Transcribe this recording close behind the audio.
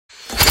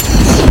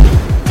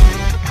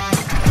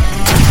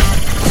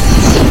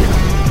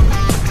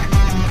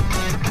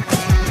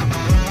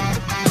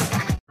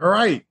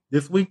right.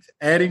 This week's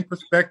Adding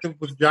Perspective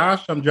with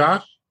Josh. I'm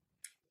Josh.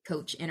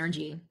 Coach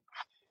Energy.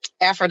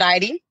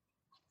 Aphrodite.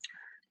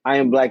 I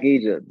am Black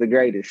Egypt, the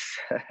greatest.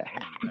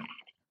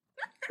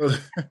 So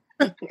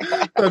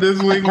this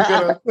week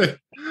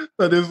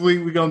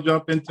we're gonna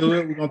jump into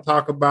it. We're gonna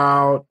talk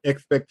about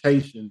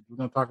expectations. We're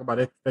gonna talk about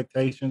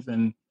expectations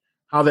and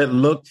how that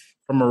looks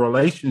from a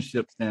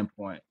relationship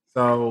standpoint.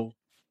 So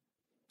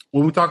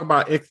when we talk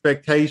about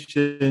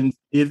expectations,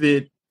 is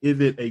it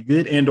a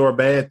good and or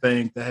bad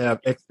thing to have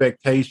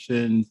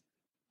expectations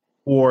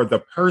for the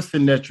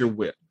person that you're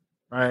with,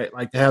 right?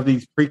 Like to have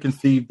these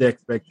preconceived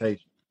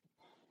expectations.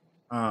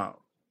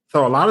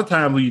 So a lot of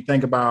times when you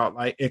think about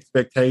like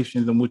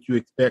expectations and what you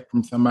expect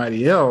from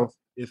somebody else,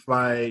 it's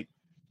like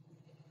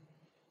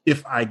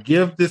if I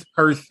give this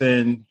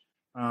person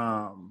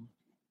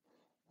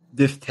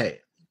this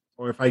task,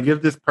 or if I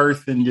give this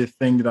person this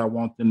thing that I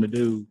want them to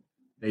do,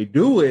 they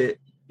do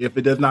it. If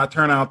it does not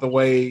turn out the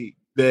way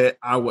that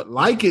I would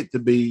like it to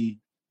be,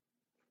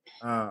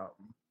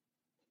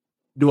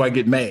 do I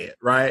get mad,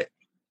 right?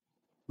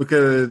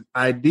 Because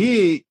I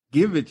did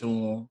give it to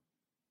them,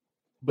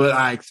 but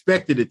I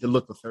expected it to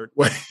look a certain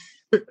way,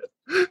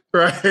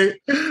 right?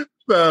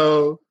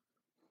 So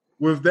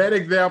with that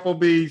example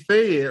being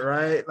said,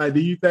 right, like, do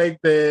you think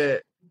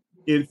that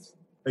it's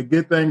a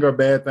good thing or a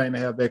bad thing to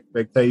have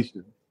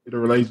expectations in a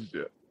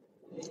relationship?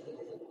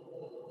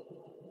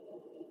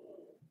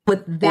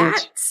 With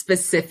that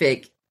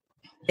specific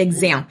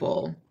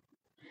example,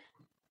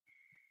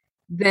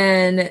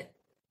 then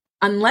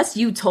unless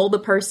you told the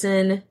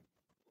person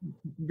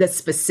the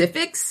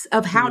specifics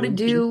of how to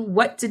do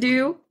what to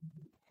do,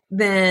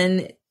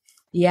 then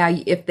yeah,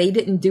 if they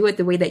didn't do it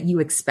the way that you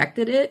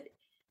expected it,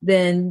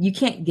 then you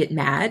can't get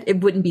mad. It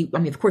wouldn't be, I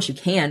mean, of course you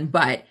can,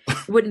 but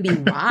it wouldn't be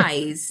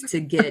wise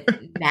to get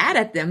mad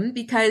at them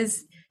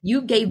because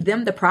you gave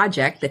them the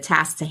project, the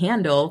task to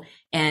handle,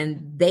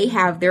 and they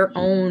have their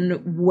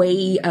own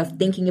way of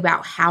thinking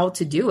about how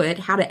to do it,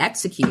 how to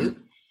execute.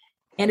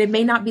 And it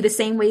may not be the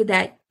same way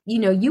that,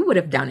 you would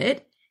have done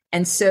it.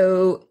 And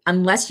so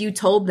unless you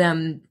told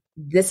them,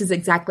 this is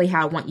exactly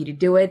how I want you to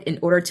do it in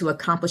order to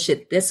accomplish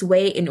it this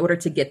way, in order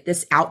to get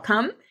this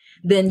outcome,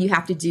 then you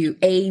have to do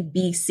A,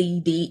 B, C,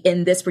 D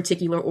in this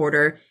particular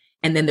order.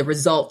 And then the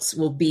results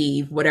will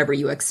be whatever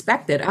you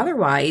expected.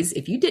 Otherwise,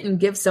 if you didn't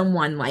give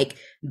someone like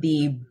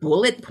the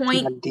bullet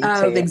point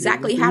of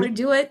exactly how to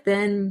do it,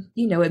 then,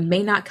 it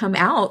may not come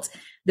out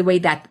the way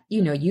that,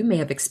 you may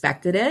have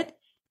expected it.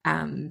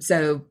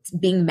 So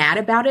being mad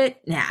about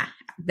it,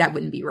 that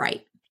wouldn't be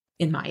right,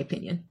 in my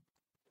opinion.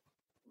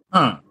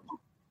 Huh.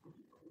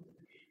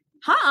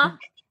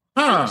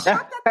 Okay.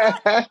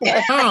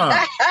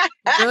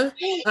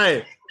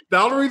 Hey, the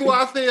only reason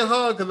why I say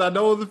huh, because I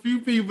know there's a few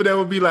people that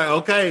would be like,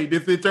 okay,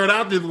 this didn't turn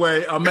out this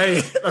way. I'm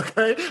mad.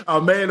 Okay.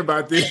 I'm mad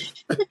about this.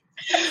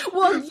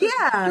 Well,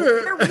 yeah,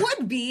 there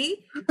would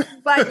be,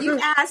 but you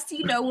asked,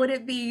 would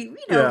it be,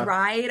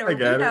 right?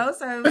 Or,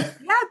 so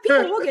yeah,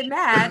 people will get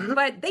mad,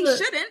 but they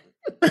shouldn't.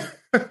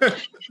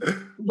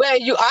 Well,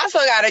 you also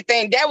got to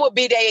think that would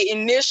be their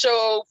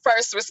initial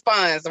first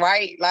response,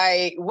 right?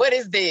 Like, what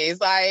is this?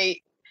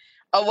 Like,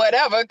 or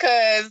whatever,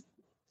 because,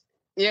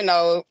 in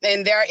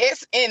their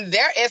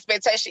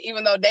expectation,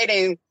 even though they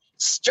didn't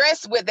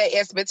stress what their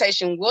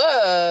expectation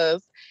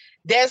was,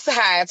 that's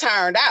how it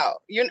turned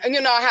out. You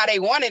know how they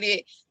wanted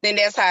it, then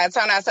that's how it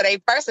turned out. So their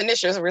first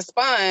initial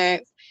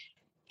response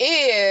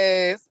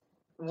is,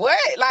 what?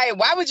 Like,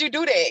 why would you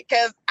do that?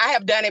 Because I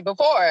have done it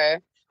before.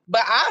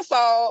 But also,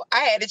 I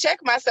had to check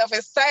myself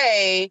and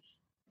say,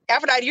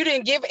 Aphrodite, you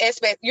didn't give a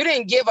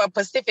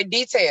specific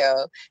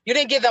detail. You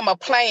didn't give them a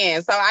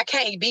plan, so I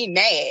can't be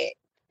mad.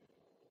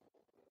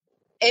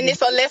 And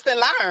it's a lesson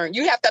learned.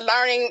 You have to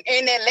learn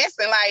in that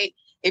lesson. Like,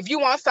 if you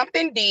want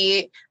something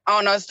did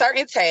on a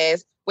certain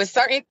task with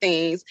certain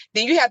things,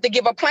 then you have to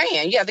give a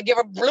plan. You have to give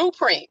a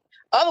blueprint.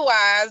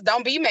 Otherwise,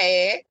 don't be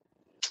mad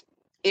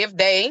if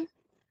they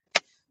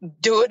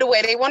do it the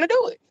way they want to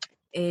do it.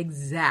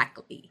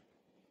 Exactly.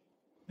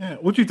 Yeah,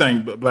 what you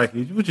think,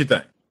 Blackie? What you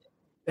think?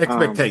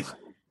 Expectations.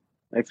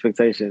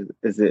 Expectations.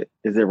 Is it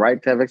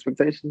right to have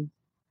expectations?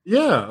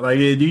 Yeah, like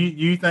do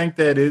you think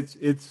that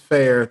it's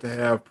fair to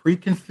have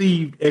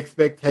preconceived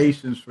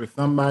expectations for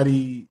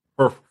somebody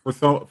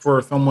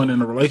for someone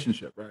in a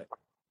relationship, right?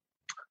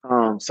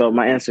 So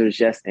my answer is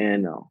yes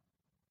and no.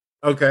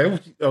 Okay,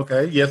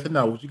 yes and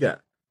no. What you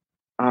got?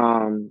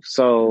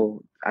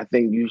 So I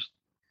think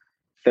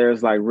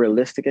there's like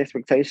realistic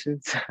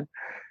expectations,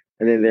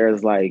 and then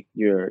there's like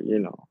your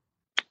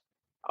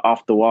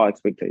off the wall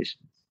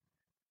expectations,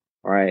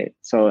 right?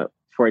 So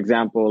for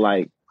example,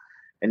 like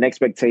an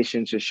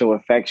expectation to show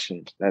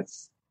affection.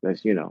 That's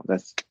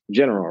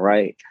general,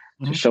 right?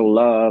 Mm-hmm. To show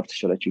love, to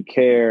show that you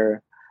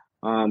care.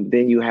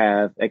 Then you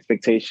have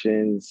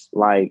expectations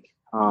like,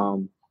 I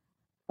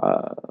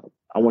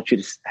want you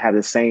to have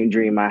the same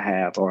dream I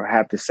have, or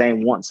have the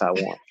same wants I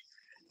want,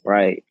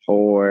 right?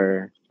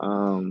 Or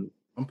some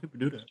people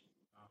do that,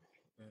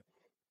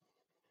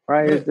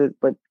 right? Yeah.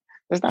 But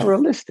that's not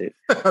realistic.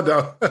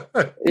 No.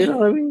 You know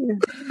what I mean?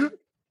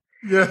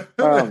 Yeah.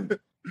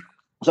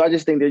 So I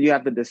just think that you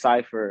have to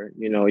decipher,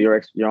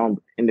 your own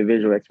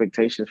individual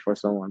expectations for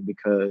someone,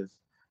 because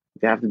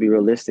they have to be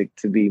realistic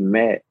to be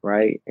met,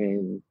 right?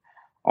 And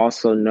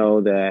also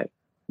know that,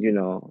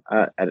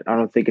 I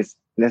don't think it's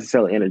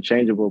necessarily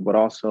interchangeable, but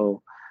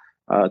also,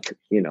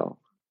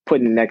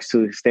 putting it next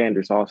to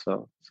standards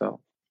also.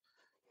 So,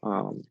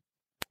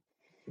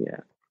 yeah,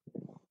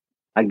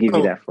 I give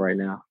you that for right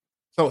now.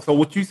 So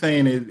what you're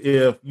saying is,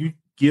 if you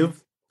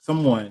give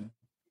someone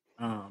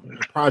a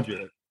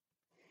project,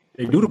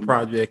 they do the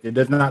project, it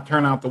does not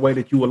turn out the way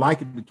that you would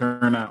like it to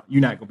turn out,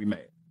 you're not going to be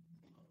mad.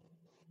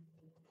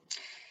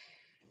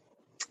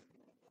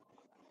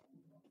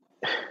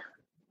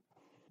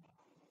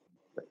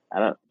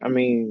 No,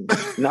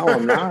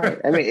 I'm not.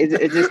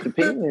 It just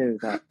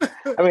depends. I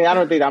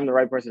don't think I'm the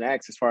right person to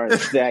ask as far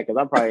as that, because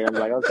I'm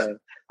like, okay,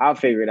 I'll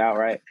figure it out,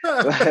 right?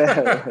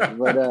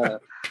 But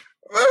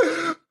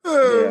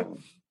yeah.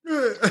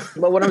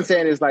 But what I'm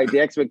saying is, like, the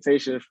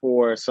expectation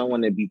for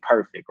someone to be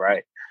perfect,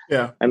 right?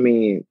 Yeah.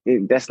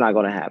 That's not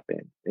going to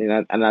happen.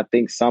 And I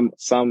think some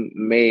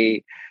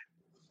may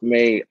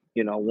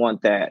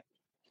want that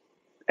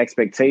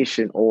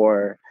expectation,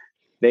 or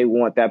they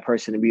want that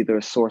person to be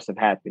their source of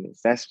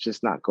happiness. That's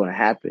just not going to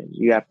happen.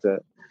 You have to.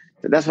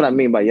 That's what I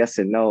mean by yes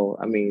and no.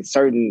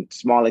 Certain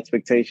small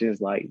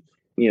expectations, like,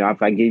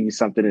 if I give you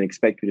something and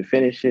expect you to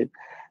finish it,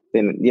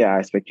 then yeah, I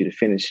expect you to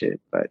finish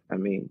it. But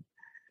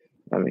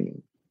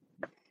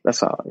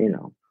that's all.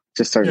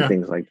 Just certain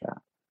things like that.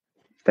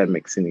 If that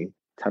makes any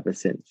type of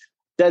sense.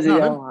 Does it,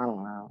 y'all? I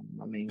don't know.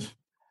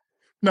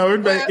 No,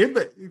 go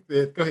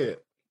ahead.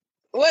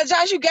 Well,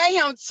 Josh, you gave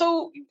him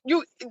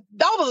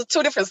those are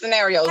two different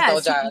scenarios,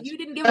 though, Josh. You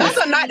didn't give those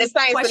are not the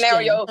same question.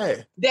 Scenario.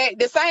 Hey.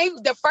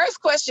 The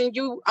first question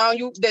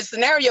the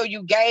scenario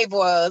you gave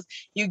was,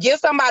 you give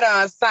somebody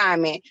an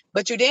assignment,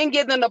 but you didn't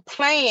give them a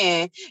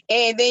plan,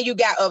 and then you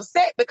got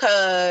upset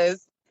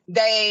because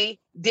they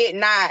did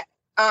not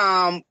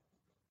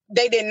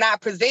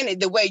present it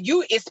the way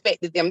you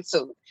expected them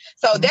to.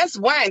 So that's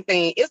one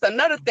thing. It's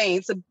another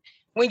thing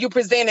when you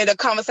presented a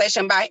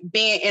conversation by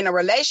being in a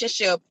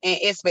relationship and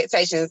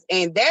expectations.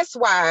 And that's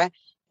why,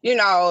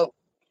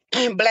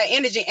 Black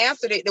Energy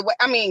answered it the way,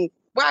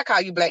 why I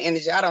call you Black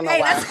Energy? I don't know why.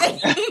 I like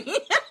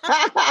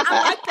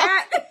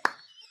that.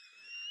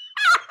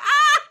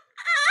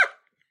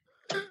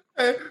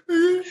 That's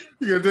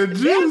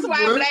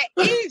why Black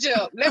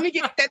Egypt. Let me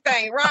get that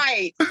thing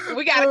right.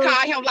 We got to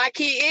call him like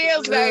he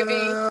is,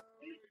 baby.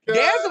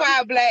 That's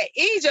why Black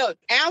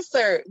Egypt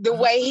answered the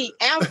way he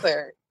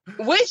answered,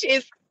 which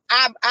is,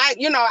 I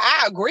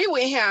agree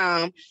with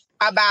him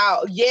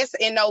about yes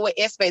and no with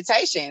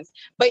expectations.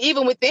 But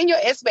even within your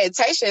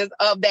expectations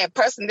of that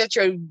person that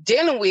you're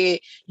dealing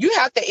with, you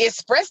have to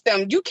express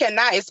them. You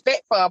cannot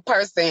expect for a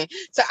person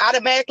to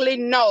automatically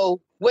know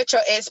what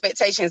your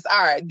expectations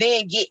are,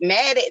 then get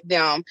mad at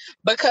them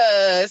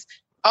because,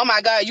 oh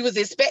my God, you was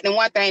expecting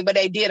one thing, but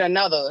they did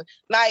another.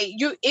 Like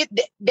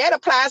that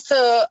applies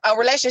to a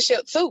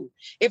relationship too.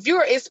 If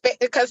you're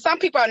expecting, because some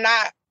people are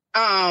not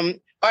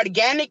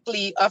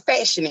organically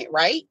affectionate,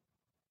 right?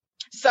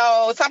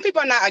 So some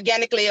people are not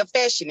organically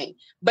affectionate,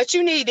 but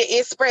you need to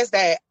express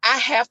that I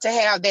have to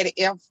have that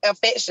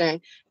affection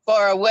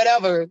for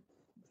whatever,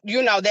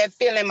 that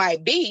feeling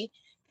might be,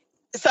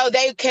 so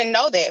they can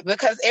know that,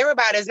 because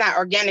everybody is not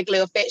organically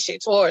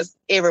affectionate towards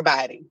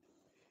everybody.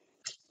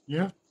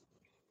 Yeah.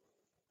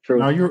 True.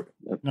 No, you're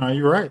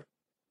right.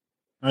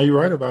 No, you're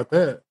right about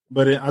that.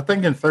 But I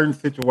think in certain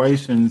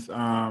situations,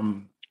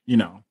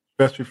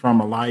 especially from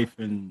a life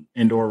and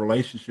or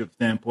relationship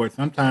standpoint,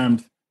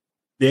 sometimes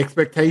the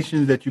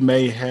expectations that you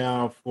may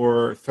have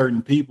for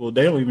certain people,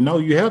 they don't even know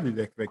you have these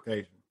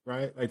expectations,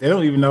 right? Like, they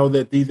don't even know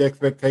that these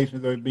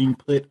expectations are being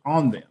put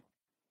on them.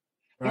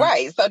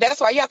 Right. So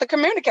that's why you have to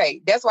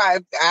communicate. That's why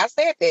I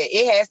said that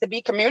it has to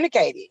be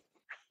communicated.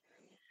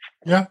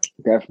 Yeah,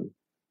 definitely.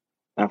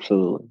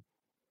 Absolutely.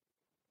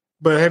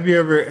 But have you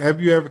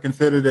ever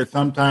considered that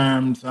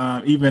sometimes,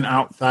 even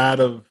outside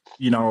of,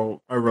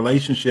 a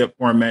relationship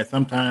format,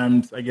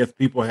 sometimes I guess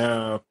people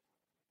have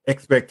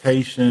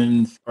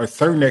expectations or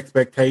certain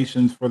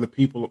expectations for the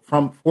people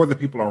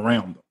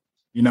around them,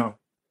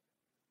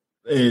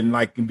 and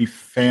like can be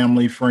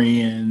family,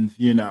 friends,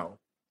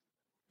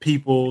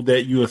 people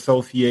that you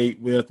associate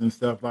with and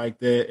stuff like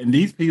that. And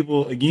these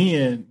people,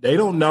 again, they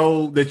don't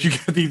know that you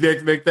got these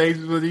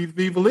expectations for these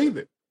people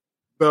either.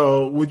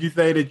 So would you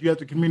say that you have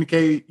to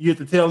communicate, you have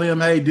to tell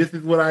them, hey, this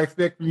is what I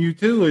expect from you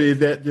too, or is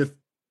that just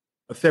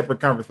a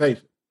separate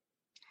conversation?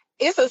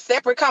 It's a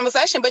separate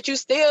conversation, but you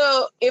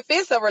still, if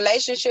it's a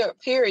relationship,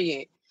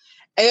 period,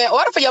 and in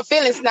order for your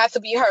feelings not to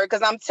be hurt,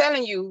 because I'm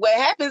telling you, what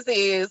happens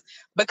is,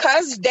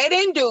 because they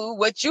didn't do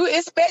what you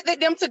expected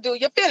them to do,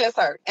 your feelings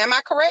hurt. Am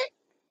I correct?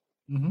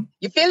 Mm-hmm.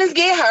 Your feelings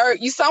get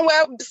hurt. You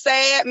somewhere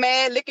sad,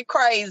 mad, looking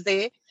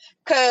crazy,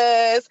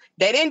 because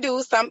they didn't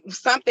do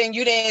something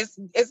you didn't.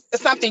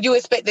 It's something you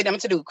expected them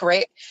to do,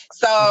 correct?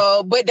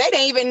 So, but they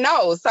didn't even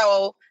know.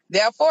 So,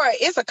 therefore,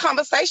 it's a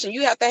conversation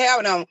you have to have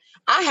with them.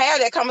 I have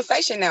that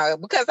conversation now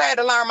because I had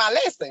to learn my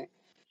lesson.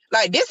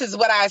 Like, this is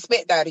what I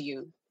expect out of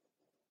you.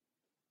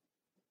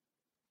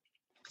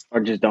 Or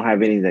just don't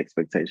have any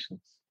expectations.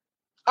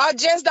 Or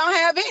just don't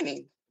have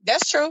any.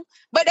 That's true.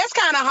 But that's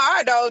kind of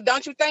hard though,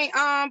 don't you think,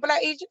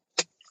 Black Egypt?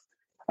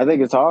 I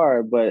think it's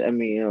hard, but I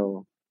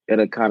mean,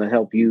 it'll kind of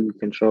help you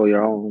control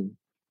your own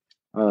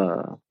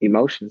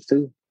emotions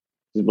too.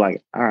 It's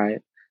like, all right,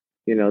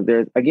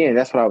 there's again,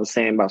 that's what I was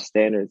saying about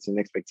standards and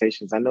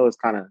expectations. I know it's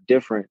kind of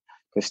different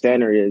because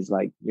standard is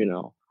like,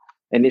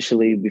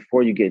 initially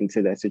before you get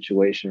into that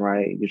situation,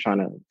 right? You're trying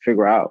to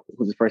figure out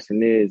who this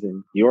person is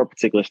and your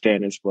particular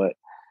standards. But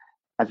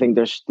I think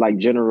there's like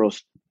general,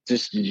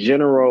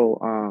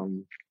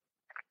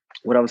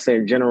 what I would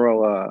say,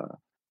 general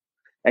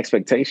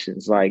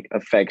expectations like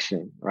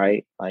affection,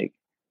 right? Like,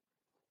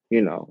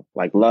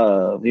 like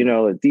love,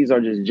 these are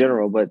just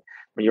general, but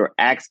when you're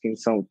asking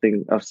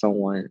something of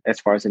someone as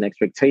far as an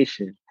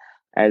expectation,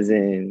 as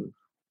in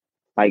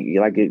like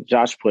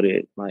Josh put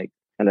it, like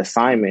an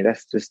assignment,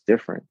 that's just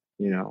different,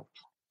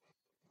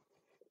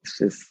 It's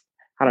just,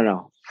 I don't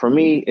know. For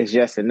me, it's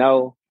yes and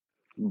no,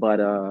 but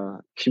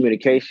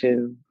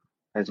communication,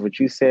 as what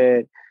you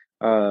said,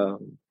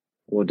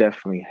 will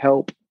definitely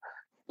help.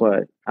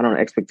 But I don't know,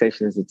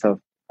 expectation is a tough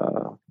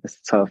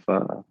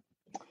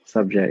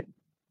subject.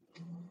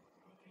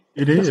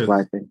 It is. That's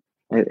what I think.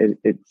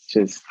 It's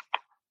just,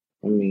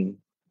 I mean,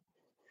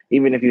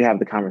 even if you have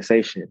the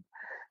conversation,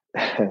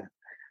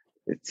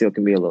 it still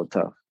can be a little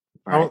tough.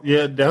 Right? Oh,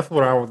 yeah, that's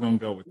what I was gonna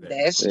go with.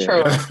 That's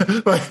true.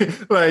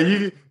 like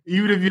you,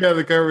 even if you have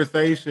the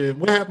conversation,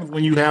 what happens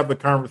when you have the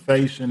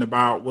conversation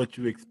about what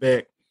you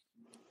expect,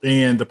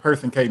 and the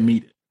person can't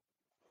meet it?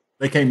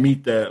 They can't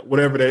meet that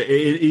whatever that.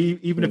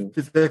 Even if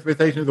this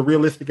expectation is a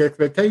realistic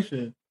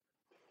expectation,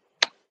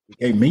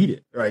 they can't meet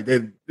it. Right?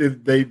 They're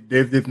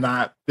just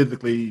not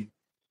physically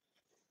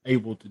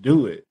able to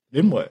do it.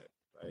 Then what?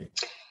 Right?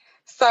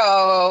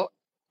 So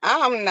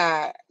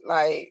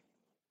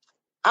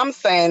I'm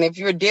saying if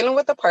you're dealing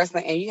with a person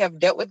and you have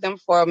dealt with them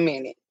for a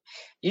minute,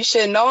 you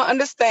should know and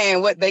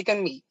understand what they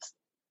can meet.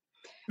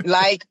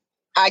 Like,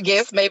 I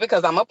guess maybe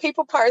because I'm a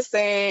people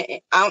person,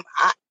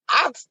 I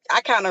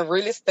kind of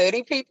really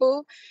study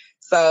people,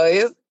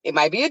 so it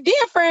might be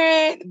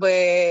different,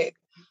 but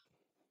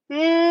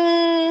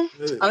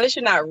unless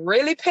you're not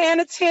really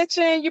paying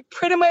attention, you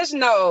pretty much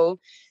know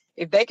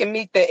if they can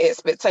meet the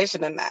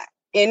expectation or not,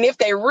 and if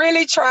they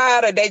really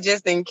tried or they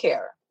just didn't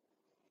care.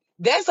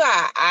 That's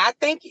why I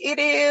think it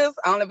is,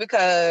 only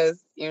because,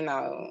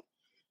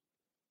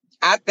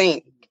 I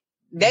think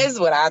that's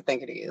what I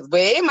think it is.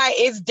 But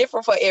it's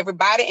different for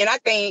everybody. And I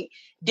think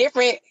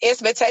different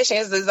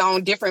expectations is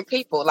on different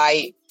people.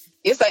 Like,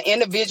 it's an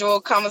individual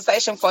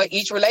conversation for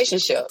each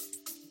relationship.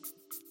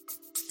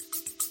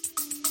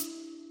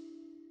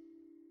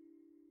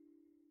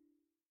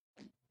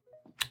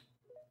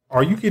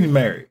 Are you getting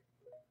married?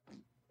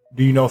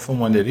 Do you know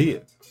someone that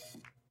is?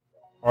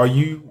 Are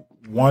you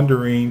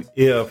wondering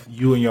if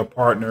you and your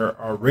partner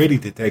are ready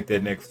to take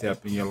that next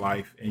step in your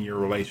life, in your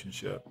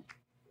relationship?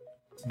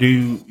 Do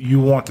you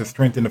want to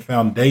strengthen the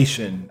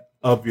foundation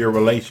of your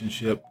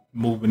relationship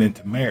moving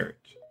into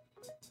marriage?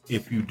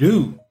 If you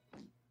do,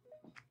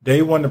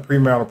 Day One, the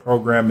premarital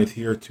program is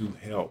here to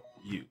help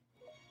you.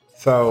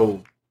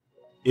 So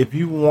if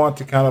you want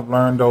to kind of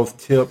learn those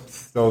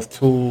tips, those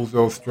tools,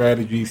 those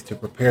strategies to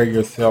prepare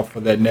yourself for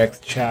that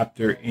next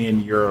chapter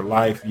in your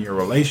life and your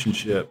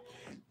relationship,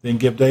 then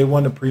give Day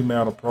One, the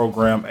premarital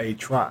program, a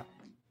try.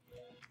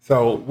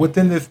 So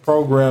within this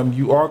program,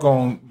 you are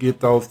going to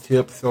get those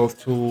tips, those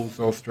tools,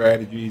 those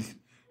strategies.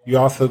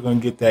 You're also going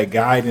to get that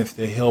guidance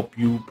to help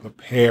you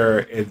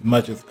prepare as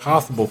much as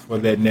possible for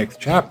that next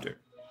chapter.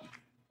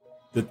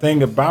 The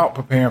thing about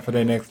preparing for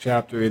that next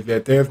chapter is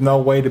that there's no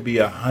way to be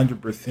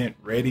 100%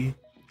 ready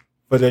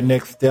for the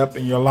next step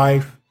in your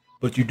life,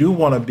 but you do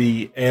want to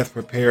be as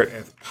prepared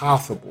as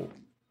possible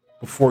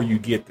before you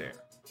get there.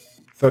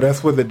 So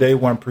that's where the Day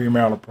One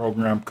premarital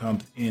program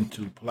comes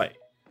into play.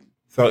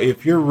 So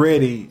if you're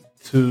ready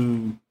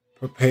to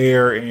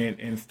prepare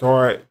and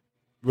start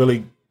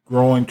really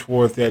growing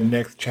towards that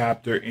next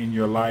chapter in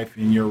your life,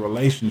 in your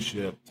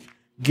relationship,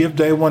 give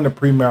Day One, the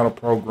premarital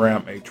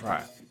program, a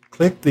try.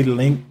 Click the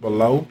link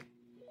below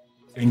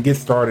and get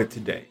started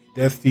today.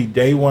 That's the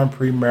Day One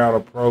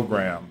premarital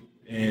program,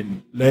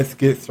 and let's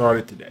get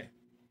started today.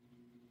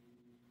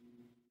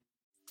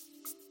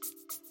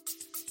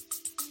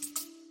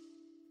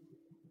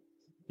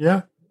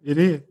 Yeah, it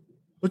is.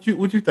 What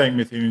you think,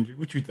 Miss Energy?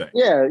 What you think?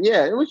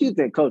 Yeah. What you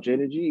think, Coach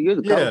Energy? You're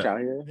the coach out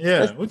here.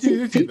 Yeah.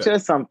 Teach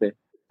us something.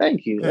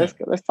 Thank you. Yeah.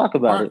 Let's talk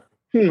about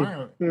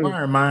it.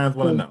 Why minds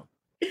want to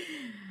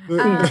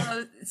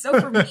know? So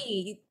for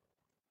me,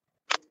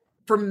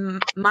 for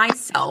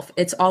myself,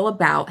 it's all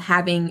about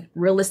having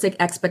realistic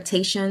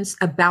expectations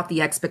about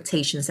the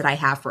expectations that I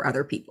have for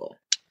other people.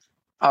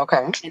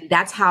 Okay. And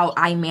that's how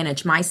I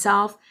manage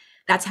myself.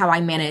 That's how I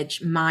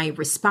manage my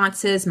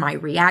responses, my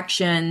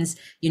reactions.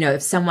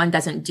 If someone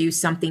doesn't do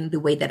something the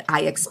way that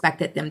I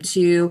expected them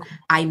to,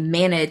 I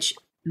manage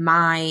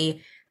my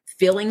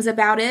feelings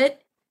about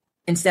it.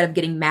 Instead of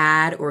getting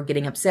mad or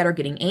getting upset or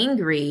getting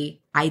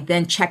angry, I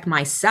then check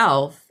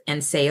myself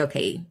and say,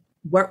 okay,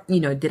 what,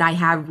 did I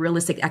have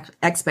realistic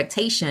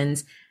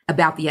expectations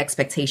about the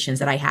expectations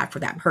that I had for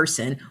that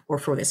person or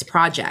for this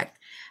project?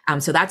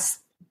 So that's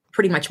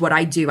pretty much what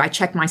I do. I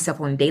check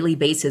myself on a daily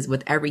basis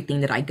with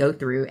everything that I go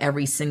through,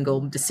 every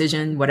single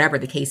decision, whatever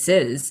the case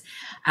is.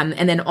 And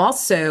then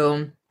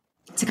also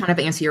to kind of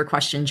answer your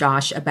question,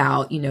 Josh,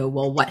 about,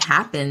 well, what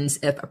happens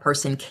if a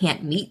person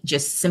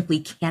just simply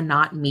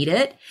cannot meet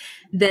it?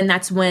 Then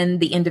that's when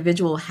the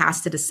individual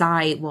has to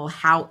decide, well,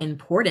 how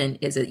important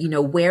is it?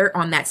 Where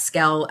on that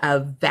scale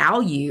of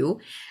value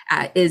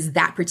is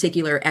that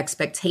particular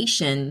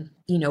expectation?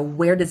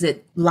 Where does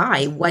it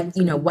lie?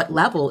 What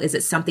level? Is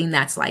it something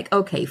that's like,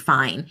 okay,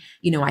 fine.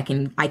 I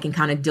can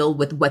kind of deal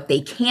with what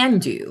they can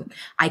do.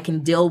 I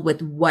can deal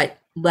with what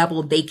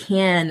level they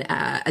can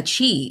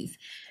achieve.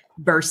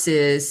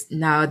 Versus,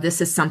 no,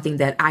 this is something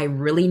that I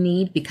really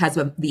need because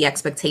of the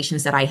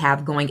expectations that I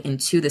have going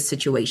into this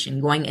situation,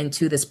 going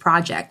into this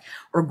project,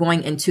 or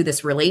going into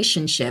this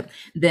relationship.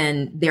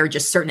 Then there are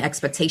just certain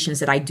expectations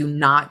that I do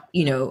not,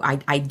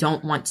 I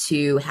don't want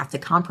to have to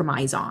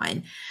compromise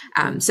on.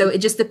 So it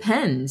just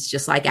depends,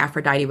 just like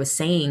Aphrodite was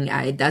saying,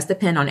 it does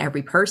depend on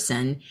every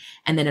person.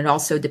 And then it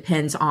also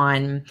depends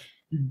on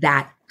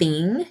that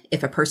thing.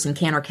 If a person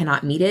can or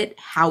cannot meet it,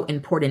 how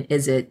important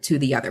is it to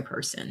the other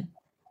person?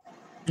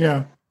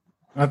 Yeah.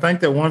 I think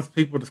that once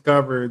people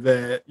discover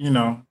that,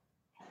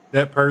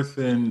 that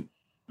person,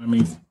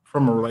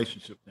 from a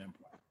relationship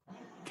standpoint,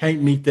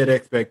 can't meet that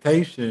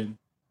expectation,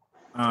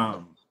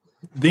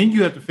 then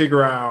you have to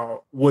figure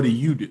out, what do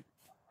you do?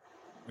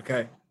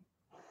 Okay.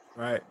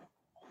 Right.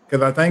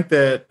 Because I think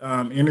that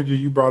Energy,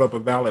 you brought up a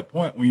valid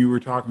point when you were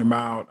talking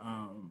about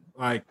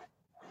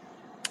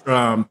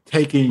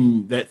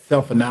taking that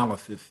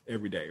self-analysis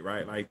every day,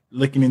 right? Like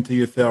looking into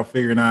yourself,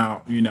 figuring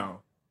out,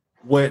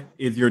 what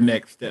is your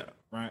next step,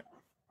 right?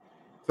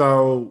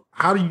 So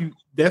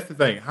that's the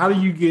thing. How do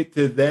you get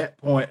to that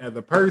point as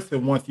a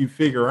person once you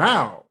figure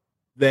out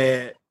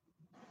that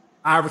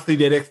obviously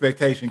that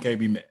expectation can't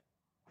be met?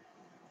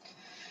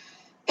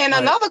 And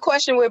another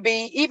question would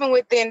be, even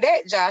within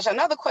that, Josh,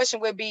 another question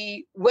would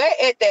be,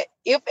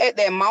 if at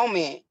that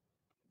moment,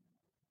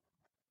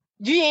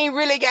 you ain't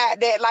really got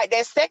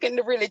that second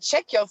to really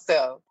check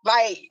yourself.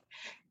 Like,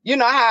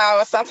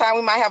 how sometimes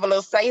we might have a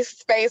little safe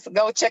space to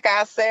go check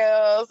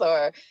ourselves,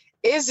 or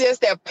it's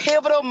just that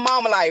pivotal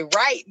moment, like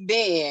right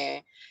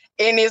then,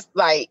 and it's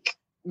like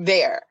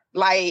there.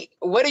 Like,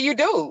 what do you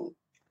do?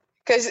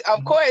 Because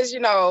of course,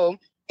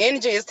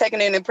 Energy is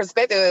taking in the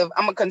perspective.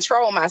 I'm gonna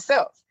control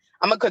myself.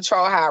 I'm gonna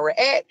control how I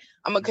react.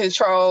 I'm gonna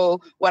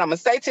control what I'm gonna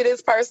say to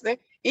this person,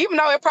 even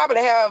though it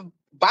probably have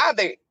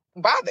bothered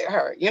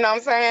her. You know what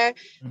I'm saying?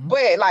 Mm-hmm.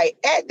 But like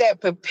at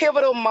that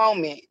pivotal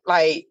moment,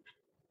 like,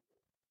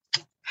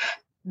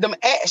 them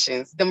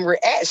actions, them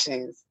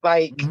reactions,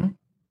 like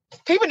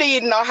people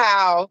need to know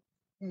how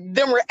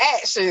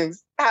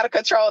to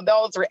control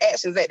those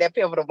reactions at that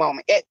pivotal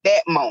moment, at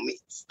that moment.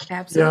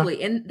 Absolutely.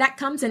 Yeah. And that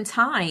comes in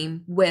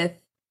time with,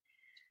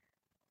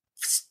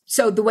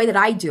 so the way that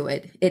I do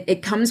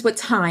it comes with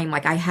time.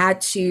 Like I had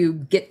to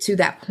get to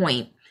that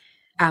point.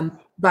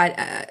 But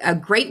a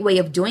great way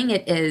of doing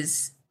it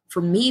is,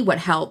 for me, what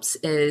helps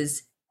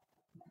is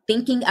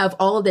thinking of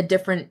all of the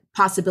different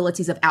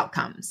possibilities of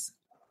outcomes.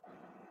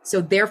 So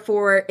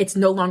therefore, it's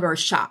no longer a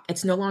shock.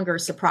 It's no longer a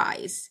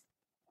surprise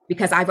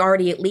because I've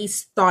already at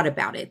least thought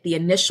about it. The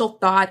initial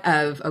thought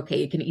of,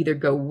 okay, it can either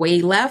go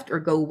way left or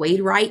go way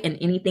right and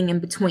anything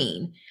in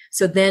between.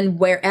 So then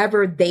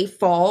wherever they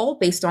fall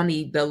based on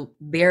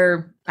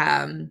their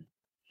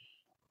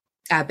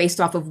based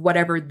off of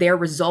whatever their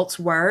results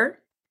were,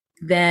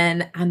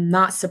 then I'm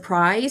not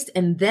surprised.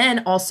 And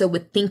then also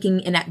with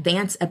thinking in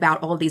advance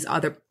about all these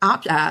other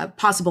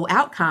possible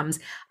outcomes,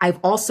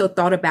 I've also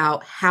thought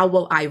about, how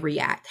will I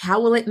react? How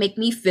will it make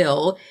me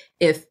feel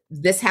if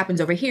this happens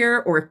over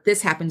here or if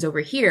this happens over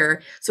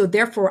here? So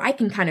therefore I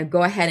can kind of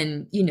go ahead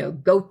and,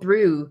 go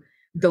through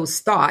those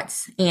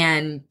thoughts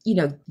and,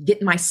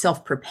 get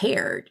myself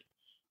prepared.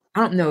 I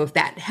don't know if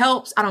that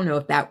helps. I don't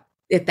know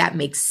if that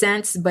makes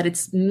sense, but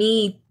it's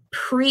me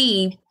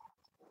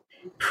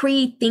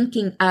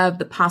pre-thinking of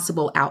the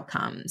possible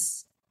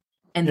outcomes.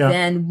 And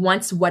then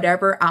once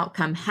whatever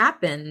outcome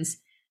happens,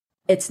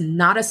 it's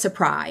not a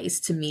surprise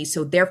to me.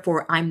 So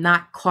therefore I'm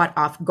not caught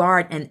off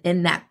guard. And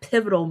in that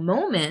pivotal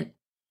moment,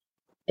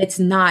 it's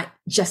not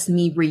just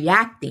me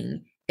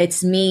reacting.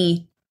 It's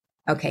me,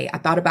 okay, I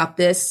thought about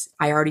this.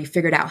 I already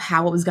figured out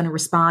how I was going to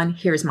respond.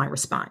 Here's my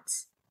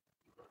response.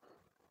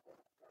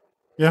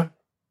 Yeah.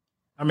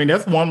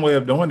 That's one way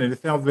of doing it.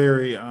 It sounds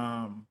very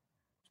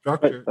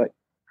structured.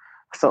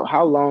 So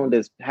how long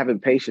does having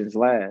patience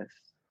last?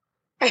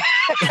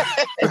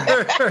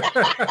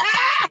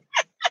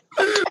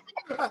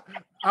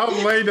 I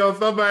was waiting on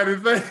somebody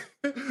to say.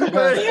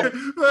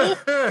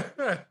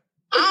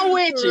 I'm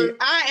with you.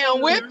 I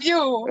am with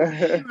you.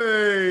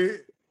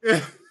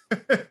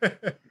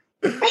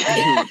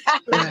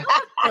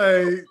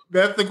 Hey,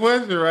 that's the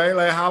question, right?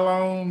 Like, how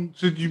long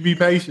should you be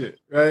patient,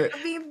 right?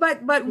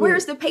 But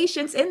where's the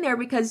patience in there?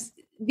 Because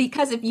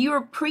if you're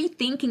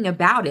pre-thinking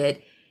about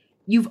it,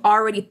 you've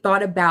already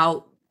thought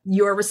about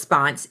your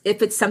response.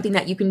 If it's something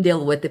that you can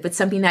deal with, if it's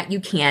something that you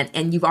can't,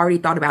 and you've already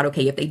thought about,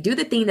 okay, if they do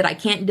the thing that I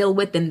can't deal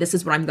with, then this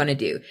is what I'm going to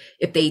do.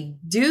 If they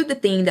do the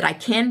thing that I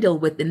can deal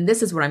with, then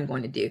this is what I'm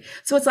going to do.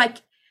 So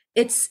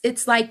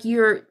it's like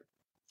you're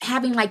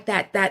having like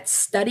that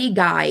study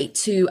guide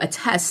to a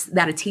test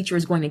that a teacher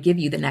is going to give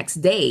you the next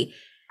day.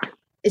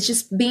 It's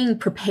just being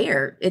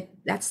prepared.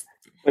 But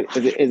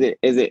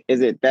is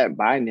it that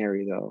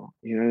binary though?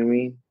 You know what I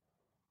mean?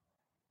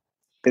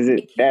 Is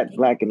it that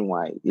black and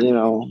white? You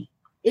know,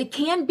 it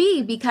can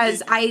be,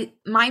 because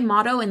my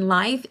motto in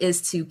life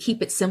is to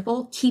keep it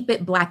simple, keep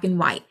it black and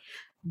white.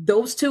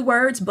 Those two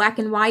words, black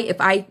and white, if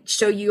I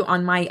show you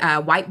on my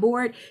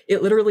whiteboard,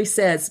 it literally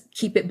says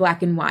keep it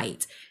black and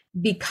white.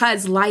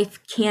 Because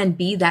life can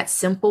be that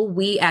simple,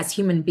 we as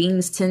human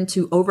beings tend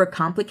to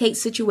overcomplicate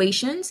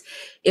situations.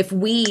 If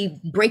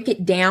we break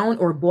it down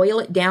or boil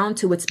it down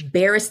to its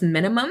barest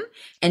minimum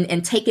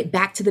and take it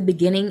back to the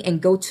beginning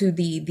and go to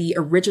the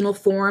original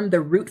form, the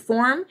root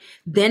form,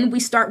 then we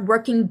start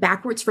working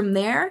backwards from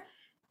there.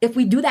 If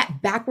we do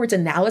that backwards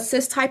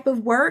analysis type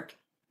of work,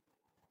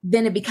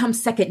 then it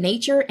becomes second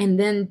nature, and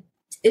then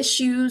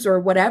issues or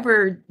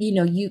whatever,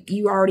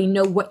 you already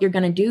know what you're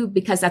going to do,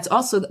 because that's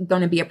also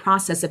going to be a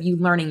process of you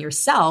learning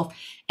yourself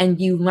and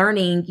you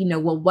learning,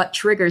 well, what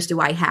triggers do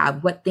I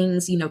have? What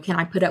things, can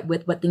I put up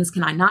with? What things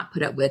can I not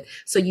put up with?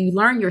 So you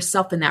learn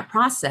yourself in that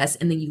process,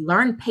 and then you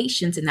learn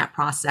patience in that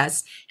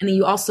process. And then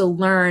you also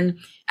learn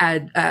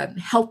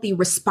healthy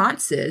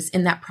responses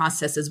in that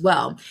process as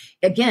well.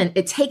 Again,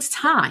 it takes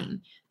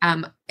time.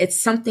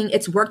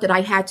 It's work that I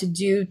had to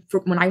do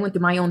when I went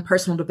through my own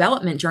personal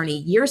development journey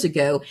years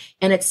ago.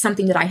 And it's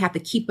something that I have to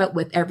keep up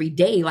with every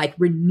day, like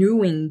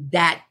renewing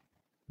that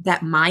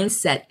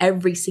mindset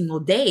every single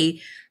day.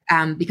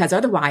 Because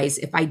otherwise,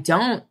 if I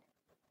don't,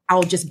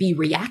 I'll just be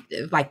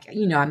reactive. Like,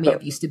 I may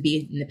have used to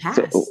be in the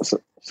past.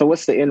 So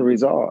what's the end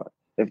result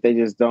if they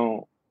just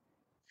don't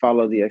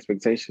follow the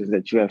expectations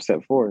that you have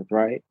set forth,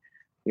 right?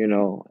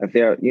 If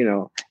they're,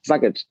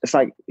 it's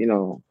like,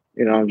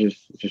 I'm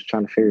just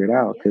trying to figure it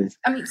out. Because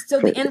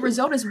the end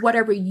result is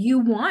whatever you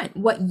want,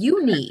 what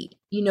you need.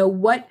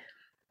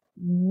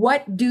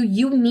 What do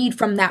you need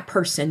from that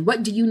person?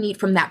 What do you need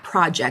from that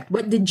project?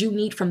 What did you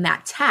need from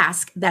that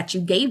task that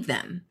you gave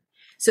them?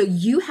 So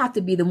you have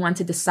to be the one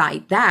to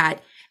decide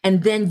that.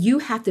 And then you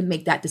have to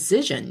make that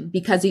decision,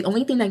 because the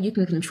only thing that you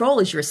can control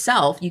is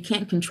yourself. You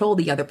can't control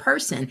the other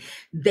person.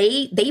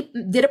 They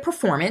did a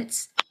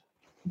performance.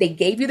 They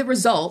gave you the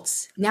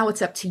results. Now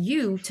it's up to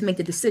you to make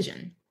the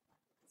decision.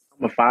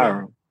 I'm gonna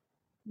fire them.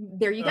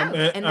 There you go.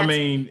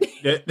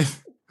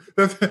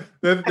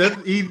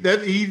 That's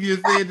easier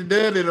said than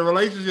done in a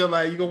relationship.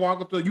 Like, you can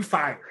walk up to you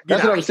fired.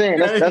 That's what I'm saying.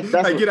 That's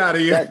like, get out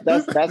of here.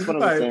 That's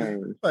what I'm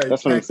saying.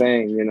 That's what I'm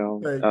saying.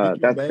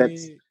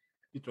 That's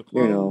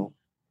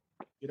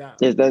get out.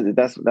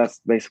 That's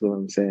basically what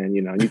I'm saying.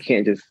 You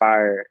can't just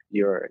fire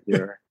your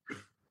the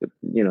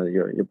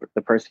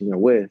person you're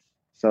with.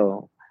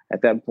 So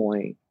at that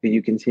point, do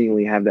you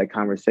continually have that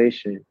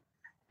conversation?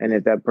 And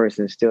if that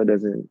person still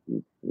doesn't,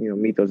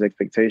 meet those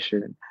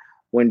expectations,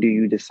 when do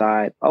you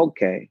decide,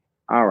 okay,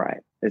 all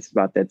right, it's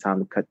about that time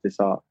to cut this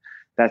off?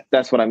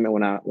 That's what I meant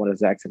when I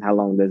was asking how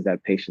long does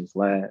that patience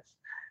last?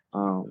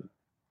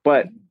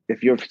 But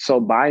if you're so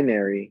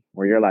binary,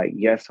 where you're like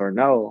yes or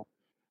no,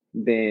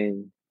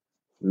 then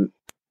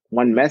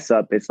one mess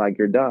up, it's like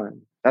you're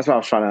done. That's what I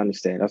was trying to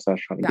understand. That's what I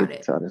was trying to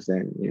get to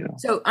understand.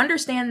 So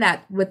understand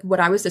that with what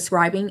I was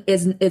describing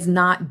is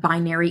not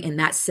binary in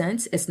that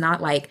sense. It's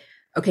not like,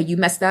 okay, you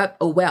messed up.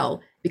 Oh,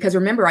 well, because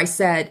remember I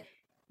said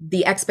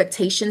the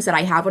expectations that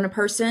I have on a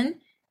person,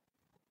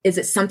 is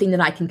it something that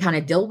I can kind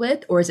of deal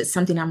with? Or is it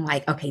something I'm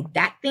like, okay,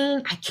 that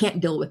thing, I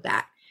can't deal with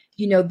that.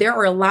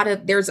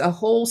 There's a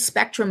whole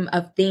spectrum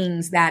of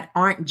things that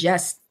aren't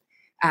just,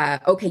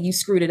 okay, you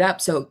screwed it up.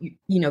 So,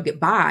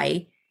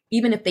 goodbye.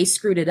 Even if they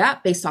screwed it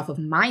up based off of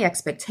my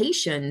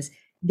expectations,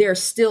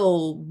 there's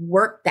still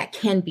work that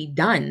can be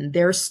done.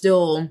 There's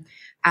still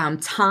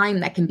time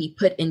that can be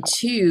put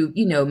into,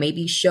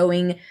 maybe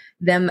showing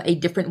them a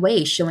different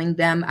way, showing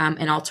them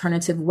an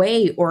alternative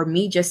way, or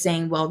me just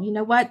saying, well, you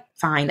know what?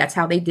 Fine. That's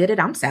how they did it.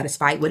 I'm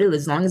satisfied with it.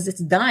 As long as it's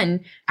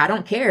done, I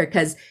don't care.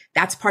 Because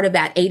that's part of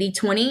that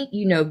 80-20,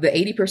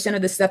 the 80%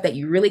 of the stuff that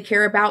you really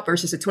care about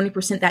versus the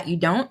 20% that you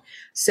don't.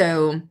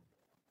 So,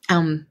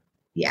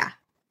 yeah.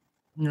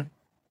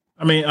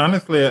 I mean,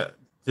 honestly,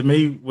 to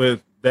me,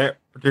 with that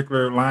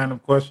particular line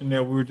of question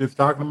that we were just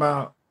talking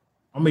about,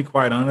 I'll be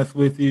quite honest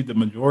with you. The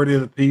majority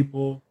of the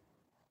people,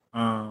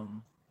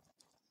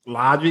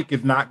 logic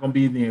is not going to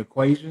be in the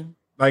equation.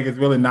 Like, it's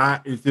really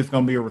not. It's just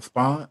going to be a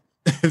response,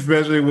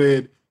 especially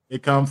when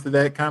it comes to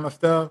that kind of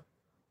stuff.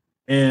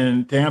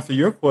 And to answer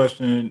your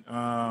question,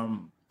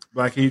 honestly,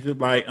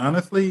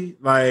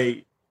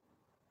 like,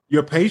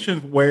 your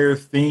patience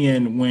wears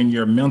thin when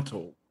your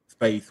mental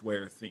space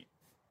wears thin.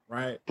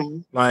 Right?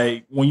 Mm-hmm.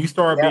 Like, when you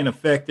start being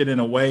affected in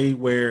a way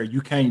where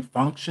you can't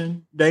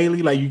function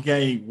daily, like you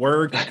can't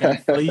work, you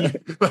can't sleep,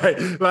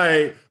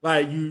 like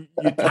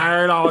you're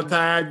tired all the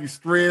time, you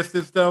stressed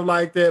and stuff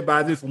like that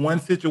by this one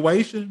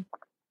situation,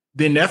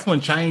 then that's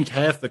when change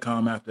has to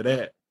come after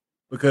that.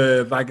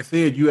 Because like I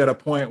said, you at a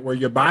point where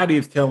your body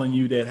is telling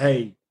you that,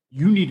 hey,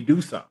 you need to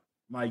do something.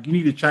 Like you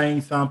need to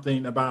change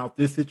something about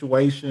this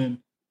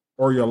situation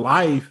or your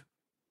life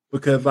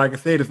because like I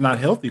said, it's not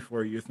healthy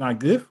for you. It's not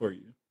good for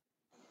you.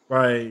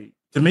 Right.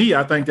 To me,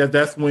 I think that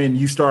that's when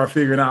you start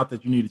figuring out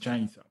that you need to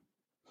change something.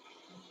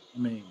 I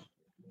mean,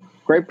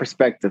 great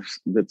perspective,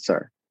 good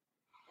sir.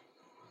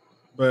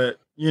 But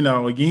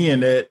again,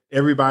 that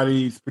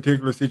everybody's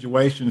particular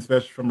situation,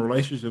 especially from a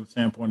relationship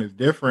standpoint, is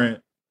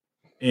different,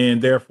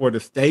 and therefore the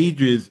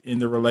stages in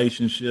the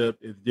relationship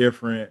is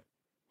different.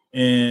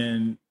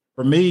 And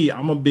for me,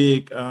 I'm a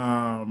big,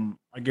 I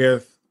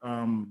guess,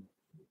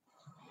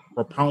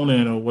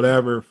 proponent or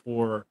whatever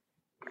for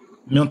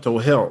mental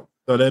health.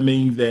 So that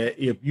means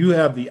that if you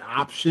have the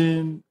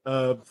option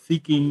of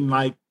seeking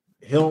like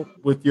help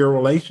with your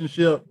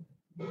relationship,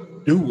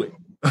 do it.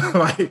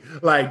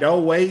 like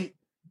don't wait.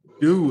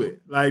 Do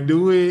it. Like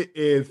do it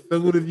as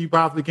soon as you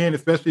possibly can,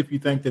 especially if you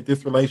think that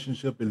this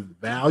relationship is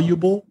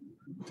valuable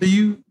to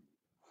you.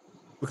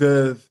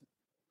 Because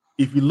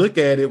if you look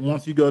at it,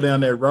 once you go down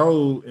that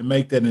road and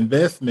make that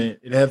investment,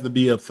 it has to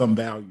be of some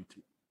value to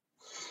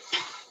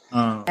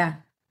you. Yeah.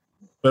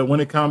 But when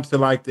it comes to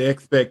like the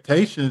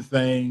expectations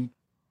thing,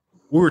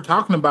 we were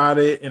talking about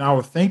it and I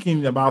was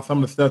thinking about some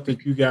of the stuff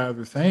that you guys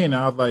are saying.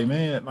 I was like,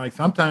 man, like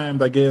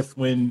sometimes I guess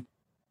when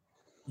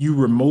you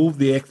remove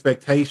the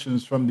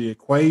expectations from the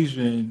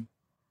equation,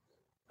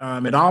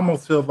 it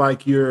almost feels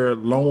like you're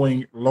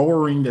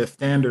lowering the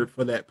standard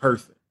for that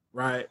person,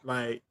 right?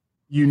 Like,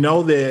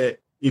 that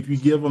if you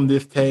give them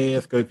this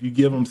task or if you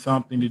give them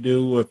something to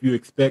do or if you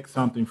expect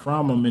something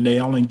from them and they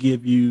only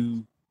give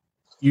you,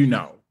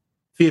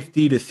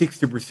 50 to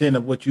 60%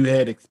 of what you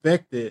had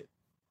expected,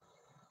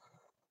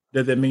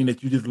 does that mean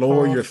that you just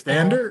lower your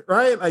standard,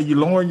 right? Like you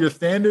lowering your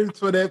standards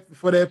for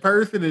that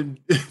person and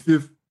it's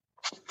just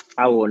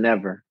I will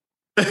never.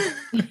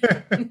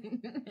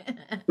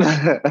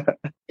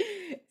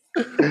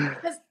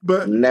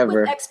 But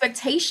never. With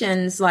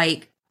expectations,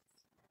 like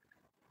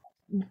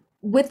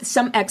with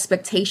some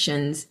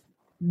expectations,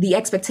 the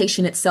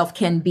expectation itself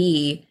can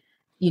be,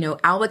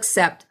 I'll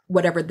accept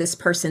whatever this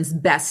person's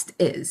best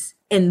is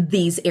in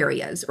these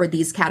areas or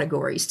these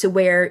categories, to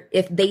where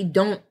if they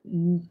don't,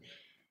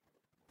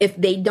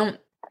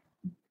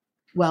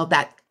 well,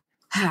 that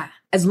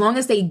as long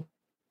as they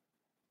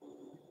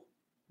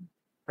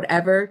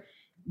whatever,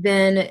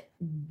 then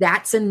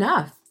that's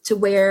enough to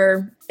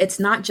where it's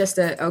not just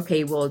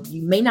okay, well,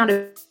 you may not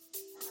have.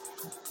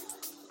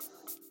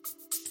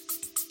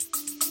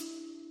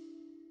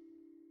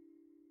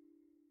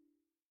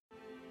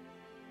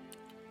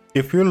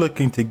 If you're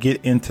looking to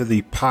get into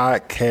the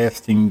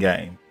podcasting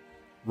game,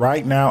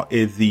 right now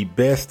is the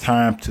best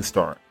time to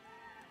start.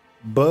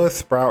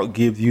 Buzzsprout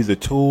gives you the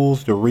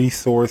tools, the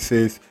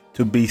resources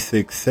to be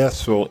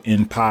successful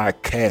in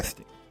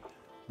podcasting.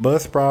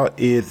 Buzzsprout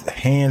is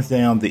hands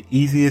down the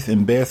easiest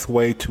and best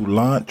way to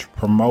launch,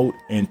 promote,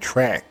 and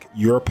track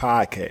your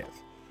podcast.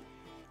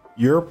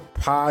 Your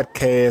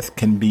podcast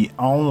can be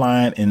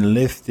online and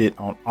listed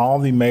on all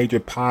the major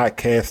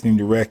podcasting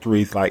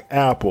directories like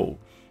Apple,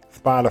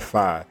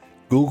 Spotify,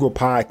 Google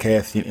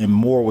Podcasting, and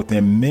more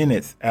within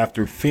minutes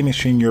after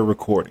finishing your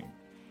recording.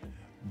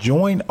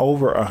 Join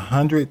over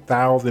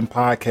 100,000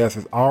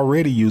 podcasters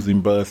already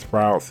using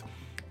Buzzsprouts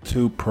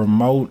to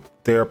promote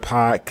their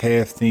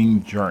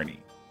podcasting journey.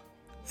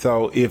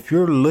 So if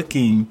you're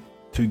looking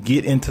to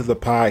get into the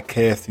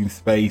podcasting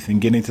space and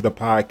get into the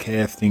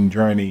podcasting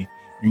journey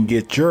and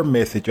get your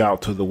message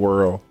out to the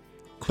world,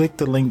 click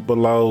the link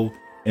below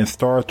and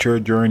start your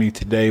journey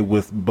today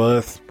with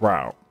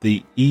Buzzsprout,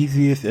 the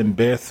easiest and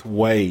best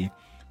way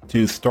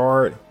to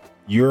start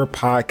your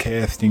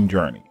podcasting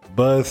journey.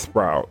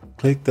 Buzzsprout.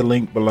 Click the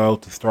link below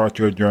to start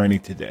your journey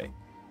today.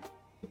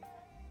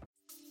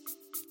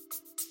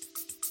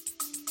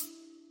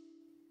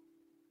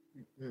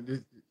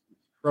 This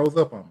froze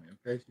up on me.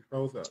 Okay, she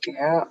froze up.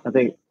 Yeah. I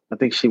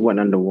think she went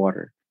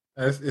underwater.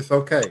 It's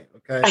okay.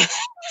 Okay,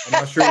 I'm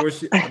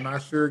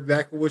not sure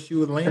exactly what she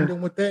was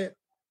landing with that,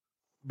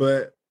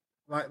 but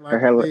like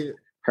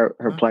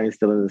her plane's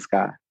still in the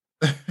sky.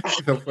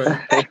 So funny.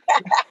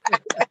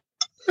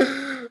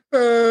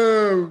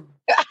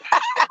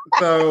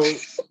 So,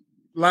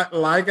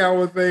 like I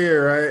was saying,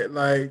 right?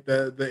 Like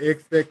the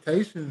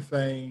expectation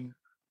thing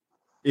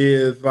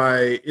is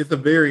like it's a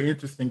very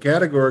interesting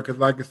category because,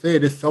 like I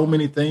said, there's so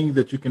many things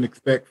that you can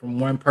expect from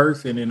one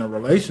person in a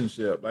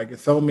relationship. Like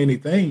it's so many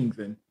things,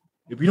 and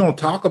if you don't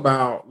talk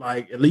about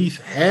like at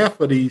least half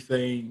of these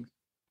things,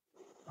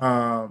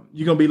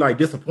 you're gonna be like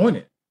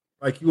disappointed,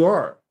 like you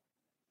are.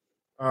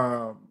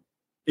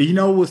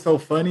 What's so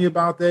funny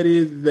about that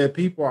is that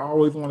people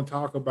always want to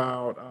talk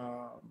about,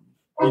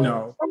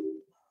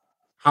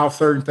 how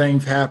certain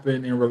things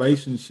happen in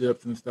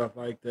relationships and stuff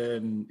like that,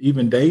 and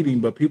even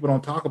dating, but people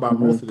don't talk about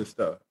most of this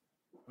stuff.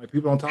 Like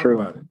people don't talk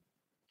about it.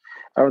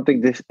 I don't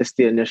think it's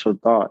the initial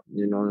thought.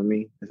 You know what I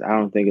mean? I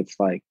don't think it's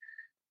like,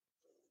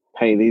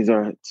 hey, these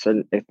are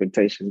certain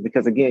expectations.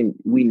 Because again,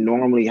 we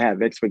normally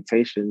have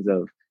expectations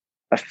of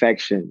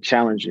affection,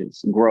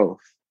 challenges,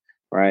 growth,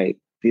 right?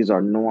 These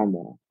are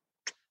normal.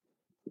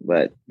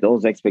 But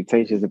those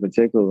expectations in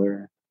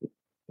particular,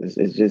 it's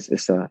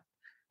a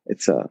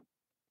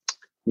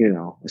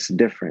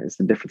different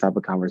type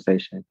of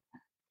conversation.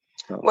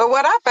 So. Well,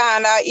 what I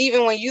found out,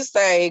 even when you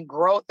say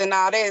growth and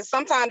all that,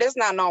 sometimes that's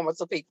not normal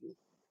to people.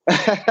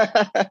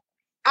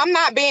 I'm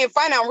not being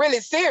funny. I'm really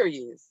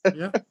serious.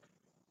 Yeah.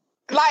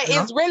 Like,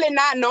 it's really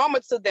not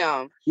normal to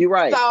them. You're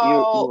right.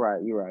 So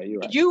You're right.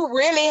 You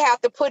really have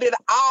to put it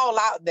all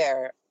out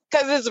there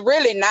because it's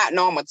really not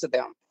normal to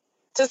them.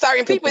 To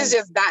certain people, it's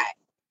just not.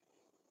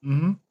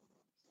 Mm-hmm.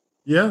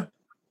 Yeah.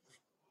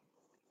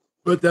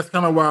 But that's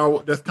kind of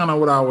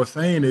what I was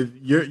saying is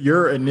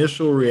your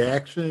initial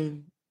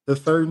reaction to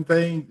certain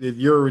things is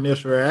your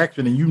initial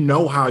reaction, and you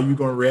know how you're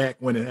gonna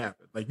react when it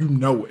happens. Like you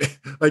know it.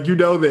 Like you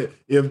know that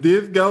if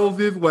this goes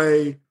this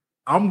way,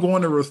 I'm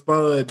going to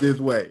respond this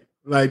way.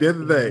 Like that's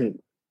the thing.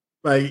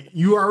 Like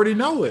you already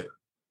know it.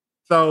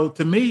 So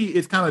to me,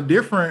 it's kind of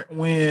different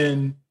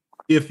when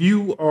if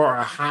you are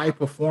a high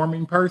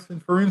performing person,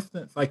 for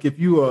instance, like if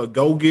you are a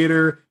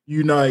go-getter,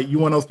 you know, you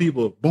one of those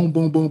people, boom,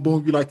 boom, boom,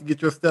 boom, you like to get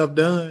your stuff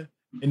done.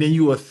 And then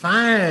you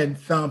assign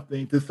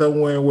something to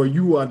someone where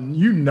you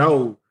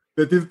know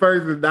that this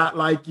person is not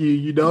like you.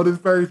 You know this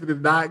person is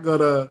not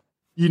gonna,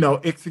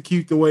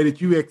 execute the way that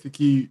you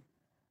execute.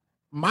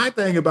 My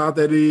thing about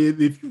that is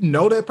if you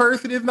know that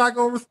person is not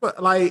gonna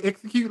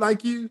execute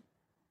like you,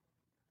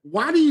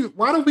 why do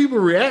people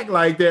react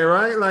like that,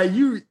 right? Like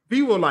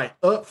people like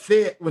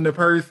upset when the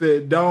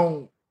person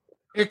don't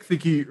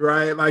execute,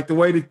 right? Like the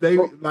way that they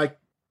go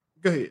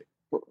ahead.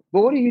 But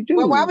what do you do?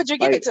 Well, why would you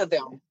give it to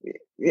them?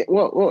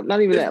 Well,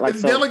 not even that. Like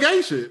it's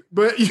delegation,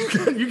 but you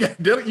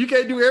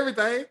can't do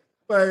everything.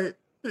 Like,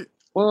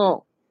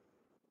 well,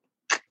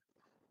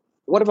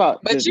 what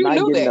about but just you not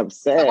knew getting that.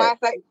 upset?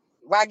 So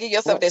why give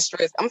yourself that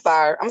stress? I'm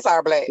sorry,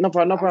 Black. No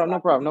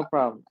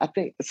problem. I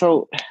think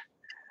so.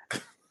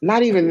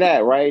 Not even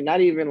that, right?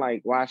 Not even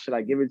like, why should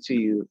I give it to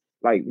you?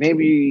 Like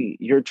maybe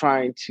you're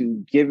trying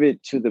to give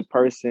it to the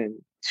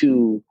person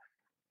to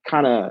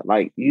kind of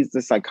like use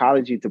the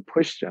psychology to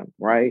push them,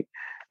 right?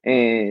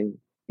 And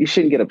you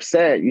shouldn't get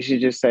upset. You should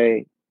just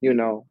say,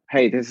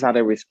 hey, this is how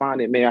they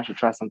responded. Maybe I should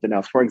try something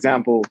else. For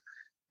example,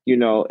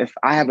 if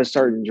I have a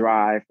certain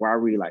drive where I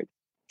read like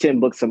 10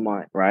 books a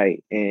month,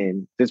 right?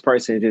 And this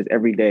person just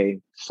every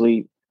day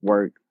sleep,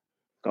 work,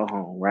 go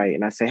home, right?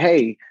 And I say,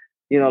 hey,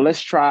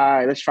 let's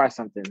try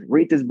something.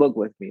 Read this book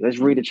with me. Let's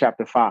read a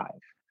chapter 5,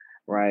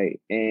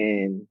 right?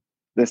 And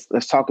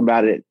let's talk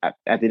about it at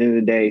the end of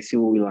the day, see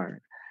what we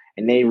learn.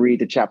 And they read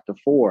the chapter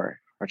 4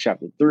 or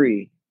chapter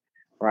 3,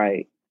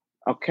 right?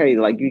 Okay,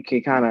 like you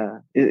can kind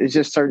of, it's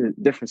just certain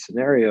different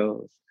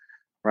scenarios,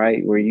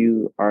 right? Where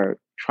you are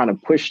trying to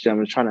push them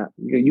and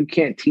you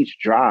can't teach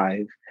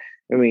drive.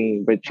 I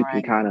mean, but you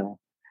can kind of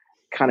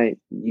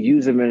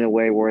use them in a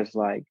way where it's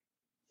like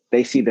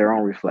they see their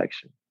own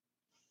reflection.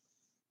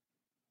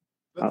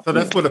 So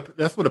that's where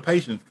the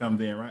patience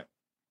comes in, right?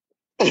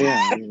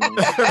 Yeah, that's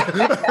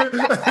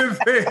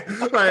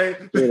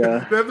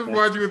the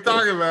part you were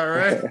talking about,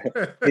 right?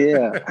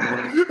 Yeah,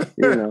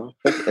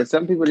 and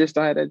some people just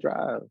don't have that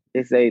drive.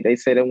 They say they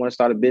want to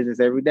start a business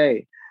every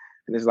day,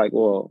 and it's like,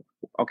 well,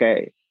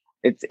 okay,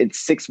 it's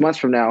 6 months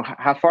from now.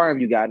 How far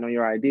have you gotten on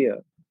your idea?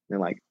 And they're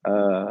like,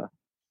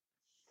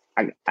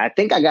 I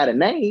think I got a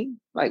name.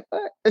 Like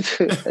what? It's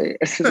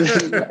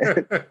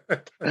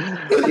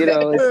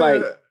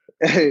like.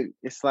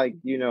 It's like,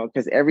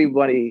 because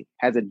everybody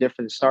has a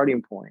different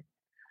starting point.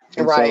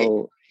 And right.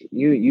 So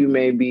you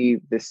may be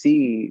the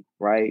seed,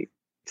 right,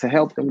 to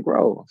help them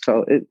grow.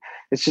 So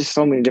it's just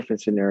so many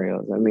different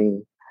scenarios. I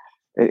mean,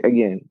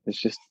 again, it's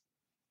just,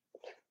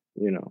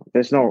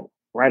 there's no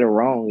right or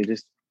wrong. It's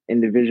just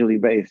individually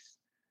based.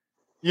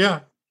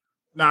 Yeah.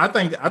 No, I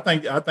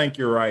think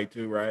you're right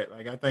too, right?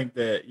 Like I think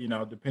that,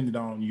 depending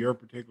on your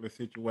particular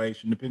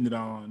situation, depending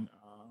on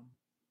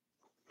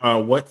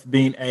what's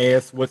being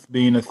asked, what's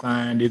being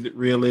assigned, is it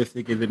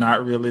realistic, is it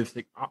not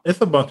realistic?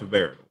 It's a bunch of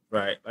variables,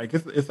 right? Like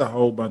it's a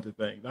whole bunch of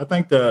things. I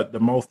think the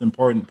most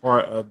important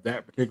part of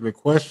that particular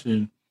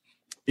question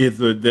is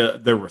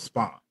the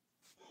response,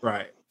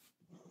 right?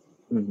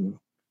 Mm-hmm.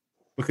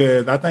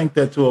 Because I think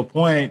that to a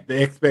point,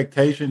 the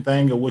expectation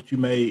thing of what you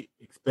may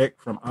expect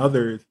from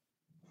others,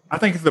 I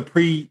think it's a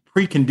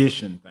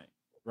preconditioned thing,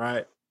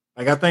 right?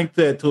 Like I think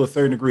that to a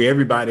certain degree,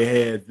 everybody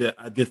has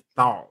this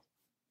thought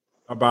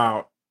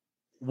about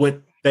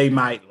what they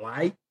might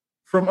like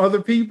from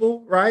other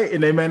people, right?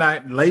 And they may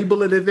not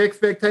label it as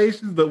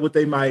expectations, but what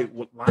they might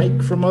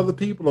like from other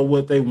people or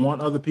what they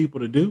want other people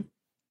to do,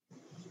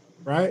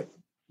 right?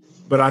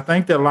 But I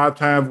think that a lot of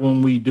times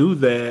when we do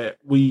that,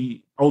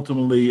 we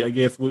ultimately, I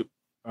guess, what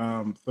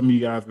some of you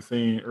guys were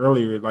saying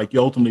earlier, like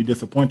you ultimately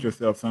disappoint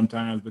yourself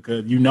sometimes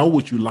because you know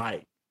what you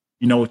like,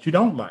 you know what you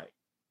don't like.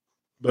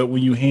 But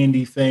when you hand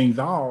these things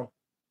off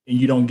and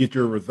you don't get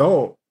your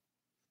result,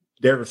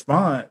 their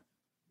response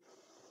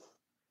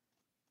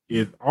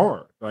is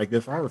ours. Like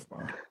that's our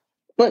response.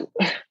 But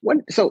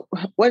what's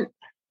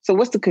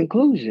the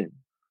conclusion?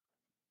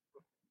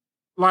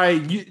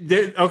 like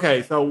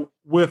okay, so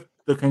with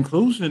the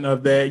conclusion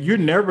of that, you're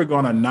never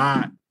gonna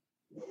not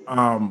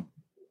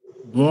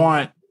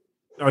want,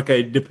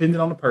 okay,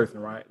 depending on the person,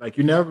 right? Like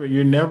you're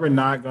never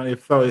not gonna,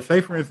 if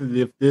say for instance,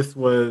 if this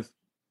was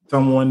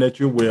someone that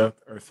you're with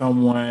or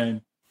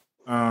someone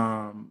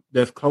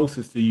that's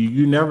closest to you,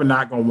 you're never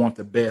not gonna want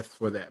the best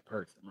for that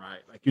person, right?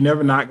 Like you're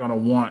never not gonna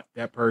want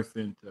that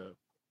person to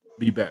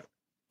be better.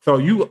 So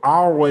you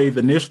always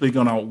initially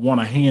gonna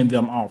want to hand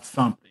them off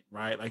something,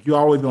 right? Like you're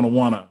always gonna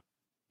want to,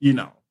 you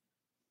know,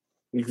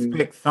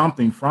 expect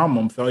something from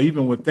them. So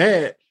even with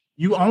that,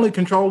 you only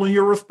controlling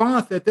your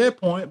response at that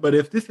point. But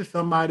if this is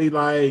somebody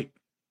like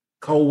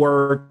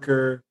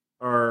coworker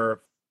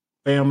or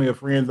family or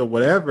friends or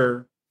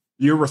whatever,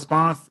 your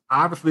response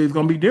obviously is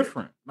going to be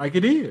different. Like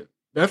it is.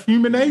 That's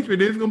human nature.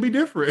 It is going to be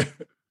different.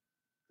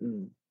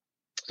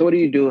 So what do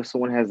you do if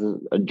someone has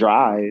a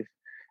drive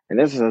and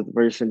this is a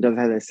person doesn't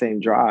have that same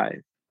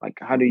drive? Like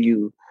how do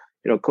you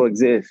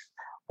coexist?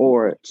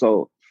 Or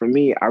so for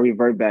me, I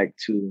revert back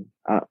to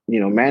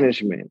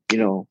management.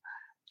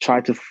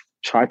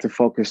 Try to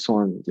focus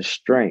on the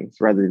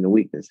strengths rather than the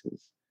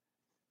weaknesses.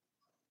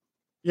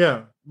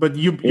 Yeah, but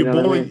you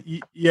boiling,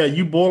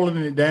 you boiling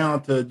it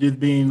down to just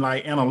being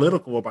like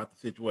analytical about the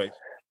situation.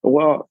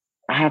 Well,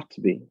 I have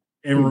to be,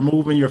 and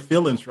removing your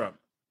feelings from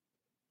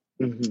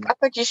it. I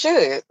think you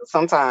should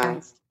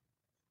sometimes.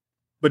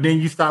 But then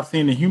you stop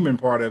seeing the human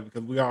part of it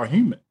because we are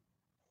human.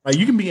 Like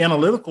you can be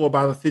analytical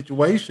about a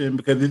situation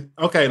because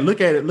okay. Look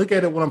at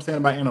it. What I'm saying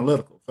about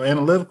analytical. So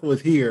analytical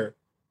is here,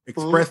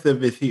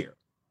 expressive is here.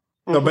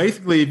 So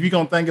basically, if you're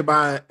gonna think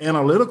about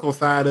analytical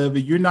side of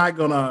it, you're not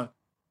gonna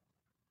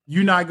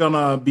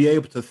be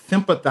able to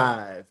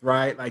sympathize,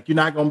 right? Like you're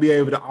not gonna be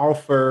able to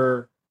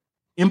offer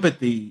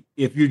empathy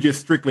if you're just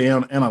strictly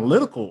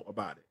analytical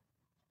about it.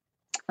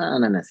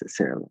 Not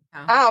necessarily.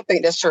 I don't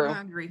think that's true.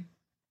 I agree.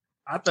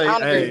 I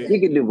think you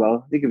can do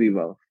both. You can be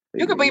both.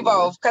 You can be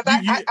both because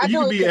I you do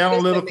can it be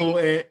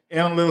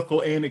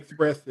analytical and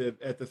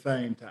expressive at the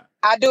same time.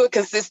 I do it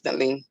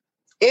consistently.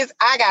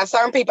 I got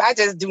certain people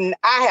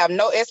I have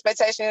no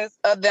expectations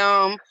of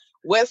them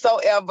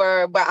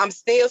whatsoever, but I'm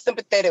still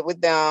sympathetic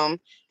with them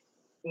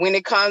when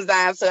it comes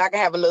down to I can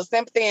have a little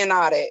sympathy and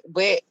all that.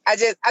 But I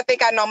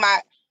think I know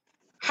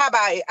how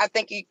about it? I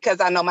think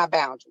because I know my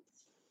boundaries.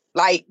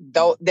 Like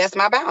that's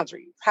my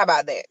boundary. How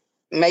about that?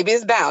 Maybe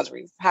it's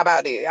boundaries. How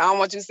about it? I don't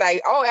want you to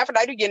say, "Oh,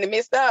 Aphrodite, you're getting it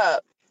mixed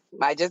up."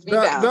 Might just be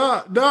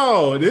boundaries.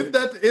 No,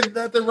 there's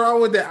nothing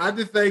wrong with that. I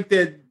just think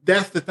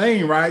that's the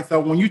thing, right? So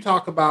when you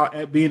talk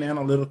about being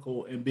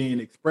analytical and being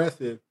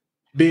expressive,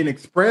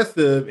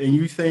 and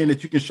you saying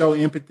that you can show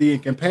empathy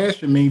and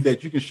compassion means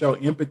that you can show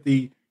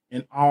empathy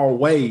in all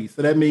ways.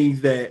 So that means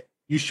that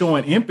you're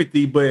showing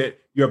empathy, but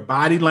your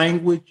body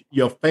language,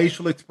 your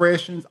facial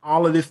expressions,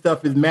 all of this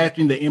stuff is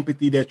matching the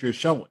empathy that you're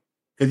showing.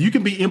 Because you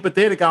can be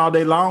empathetic all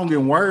day long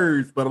in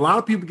words, but a lot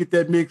of people get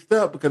that mixed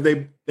up because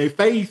they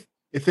face,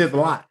 it says a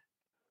lot.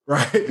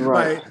 Right.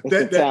 Like, it's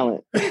a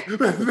talent. It's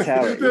a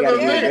talent. You gotta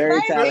be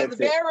very talented. It's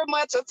very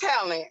much a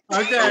talent.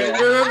 Okay.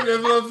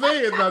 That's what I'm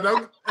saying.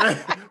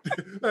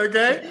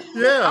 Okay.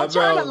 Yeah. I'm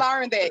trying to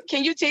learn that.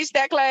 Can you teach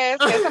that class?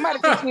 Can somebody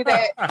teach me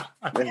that?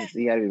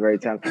 You gotta be very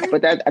talented.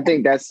 But I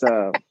think that's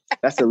a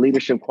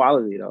leadership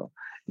quality though.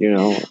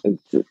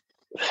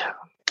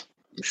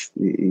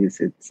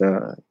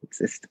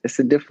 It's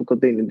a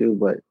difficult thing to do,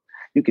 but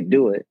you could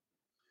do it.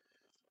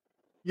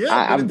 Yeah.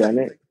 I've done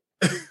it.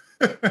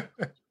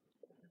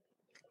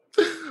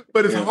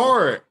 But it's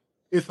hard.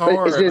 It's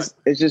hard.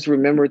 It's just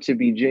remember to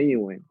be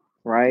genuine,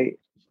 right?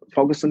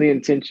 Focus on the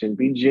intention.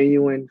 Be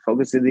genuine.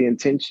 Focus on the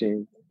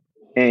intention,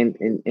 and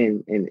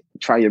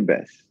try your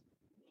best.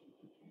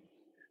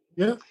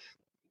 Yeah.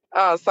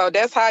 So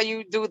that's how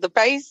you do the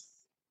face.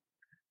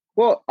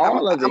 Well,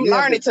 all of it. I'm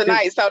learning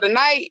tonight. So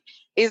tonight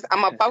is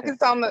I'm gonna focus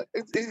on the.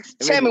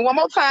 Tell me one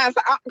more time,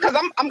 because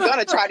I'm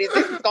gonna try this.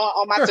 This is going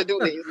on my to do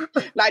list.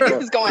 Like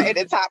this is going at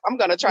the top. I'm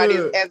gonna try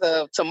this as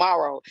of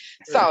tomorrow.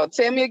 So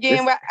tell me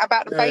again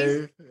about the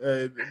face.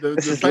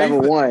 This is level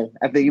 1.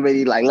 I think you may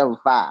need like level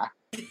 5.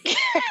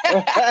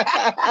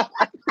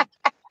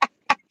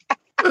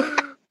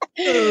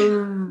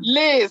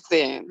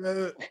 Listen,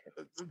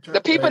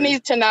 the people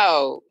need to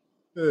know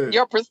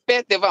your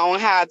perspective on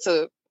how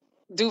to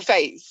do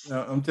face.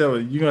 No, I'm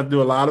telling you, you're gonna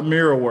do a lot of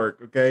mirror work.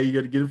 Okay, you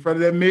got to get in front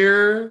of that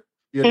mirror.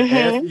 You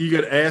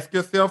got to ask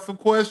yourself some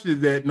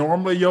questions that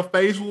normally your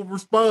face will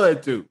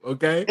respond to.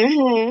 Okay,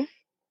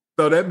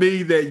 so that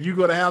means that you're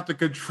gonna have to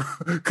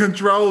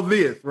control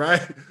this,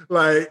 right?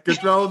 Like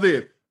control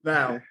this.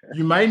 Now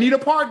you might need a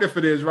partner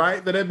for this,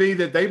 right? So that means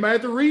that they might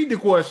have to read the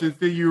questions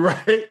to you,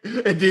 right?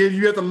 And then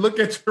you have to look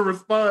at your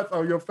response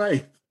on your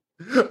face.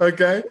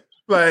 Okay,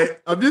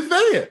 like I'm just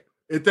saying.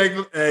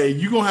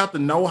 You're gonna have to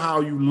know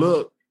how you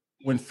look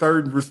when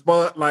certain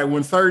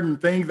when certain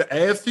things are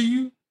asked to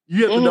you.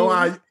 You have to know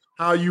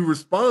how you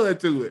respond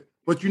to it,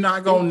 but you're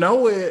not gonna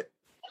know it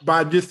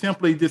by just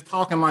simply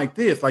talking like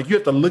this. Like you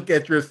have to look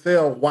at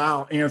yourself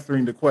while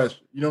answering the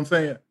question. You know what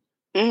I'm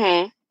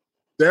saying?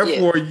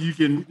 Therefore, you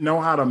can know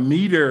how to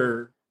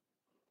meter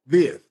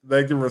this,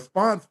 like the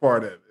response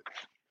part of it.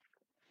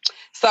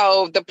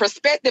 So the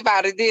perspective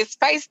out of this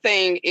face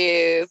thing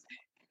is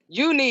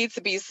you need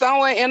to be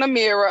somewhere in a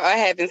mirror or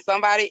having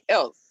somebody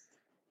else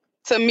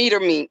to meet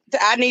me.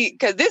 I need,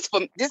 because this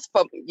for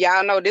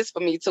y'all know this for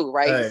me too,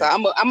 right? Hey. So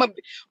I'm a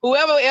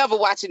whoever ever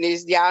watching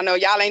this, y'all know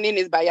y'all ain't in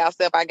this by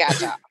yourself. I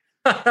got y'all.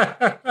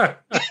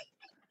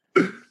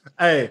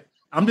 Hey,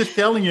 I'm just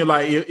telling you,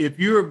 like if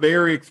you're a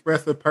very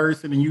expressive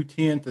person and you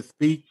tend to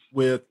speak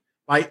with,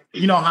 like,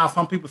 you know how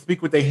some people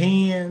speak with their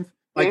hands,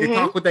 like they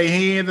talk with their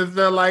hands and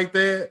stuff like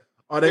that.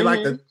 Or they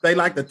like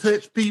to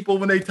touch people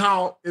when they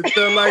talk and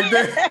stuff like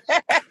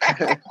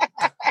that.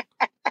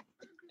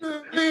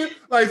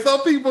 Like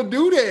some people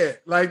do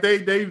that. Like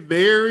they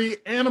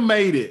very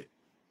animated.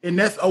 And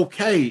that's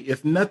okay.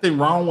 It's nothing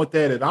wrong with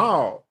that at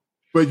all.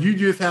 But you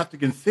just have to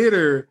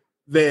consider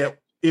that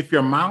if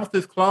your mouth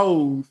is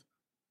closed,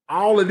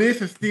 all of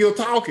this is still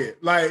talking.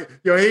 Like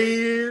your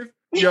hands,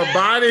 your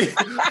body,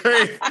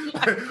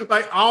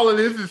 like all of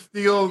this is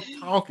still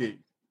talking.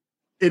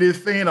 It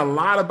is saying a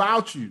lot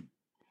about you.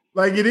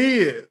 Like it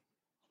is.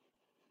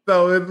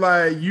 So it's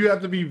like you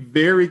have to be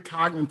very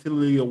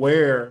cognitively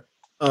aware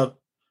of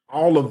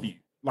all of you,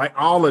 like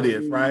all of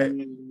this, right?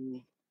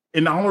 And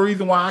the only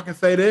reason why I can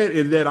say that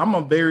is that I'm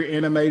a very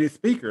animated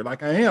speaker.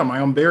 Like I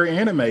am very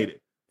animated.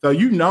 So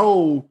you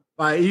know,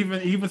 like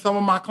even some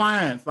of my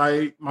clients,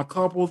 like my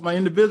couples, my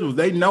individuals,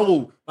 they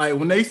know, like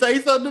when they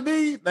say something to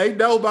me, they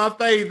know my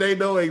face. They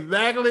know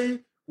exactly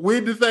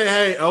when to say,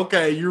 hey,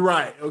 okay, you're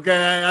right.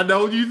 Okay, I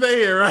know what you're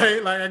saying,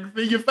 right? Like I can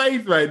see your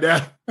face right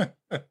now.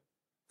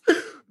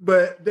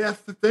 But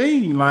that's the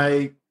thing.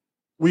 Like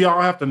we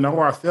all have to know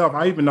ourselves.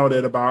 I even know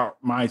that about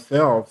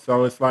myself.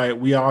 So it's like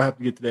we all have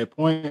to get to that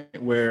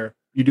point where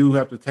you do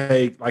have to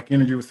take, like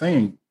Energy was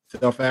saying,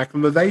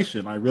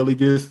 self-actualization. Like really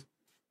just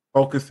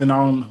focusing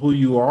on who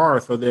you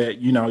are so that,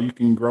 you know, you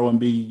can grow and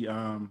be,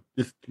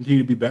 just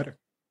continue to be better.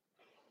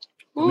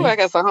 Ooh, I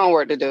got some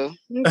homework to do.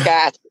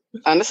 Got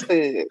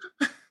understood.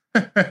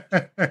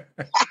 I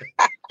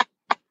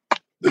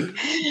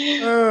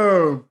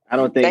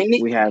don't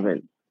think we have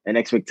an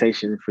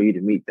expectation for you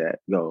to meet that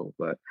goal,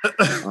 but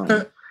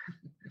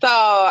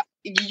so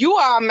you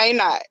all may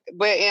not,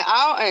 but in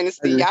all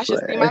honesty, y'all should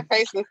see my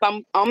face in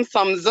some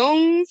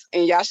Zooms,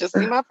 and y'all should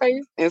see my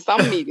face in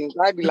some meetings.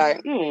 I'd be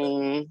like,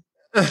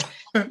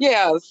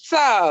 yeah.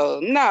 So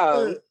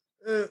no,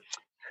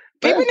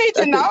 people need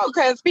to know,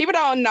 because people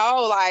don't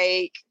know.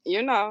 Like,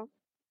 you know,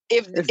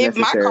 if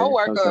my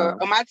coworker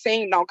or my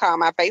team don't call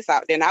my face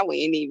out, then I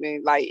wouldn't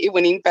even I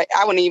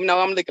wouldn't even know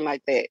I'm looking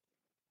like that.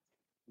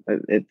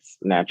 It's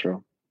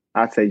natural.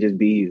 I'd say just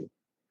be you.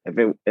 If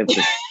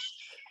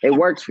it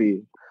works for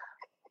you,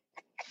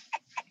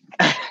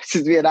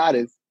 just being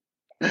honest.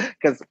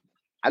 Because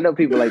I know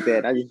people like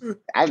that.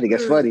 I think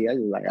it's funny. I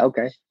just like,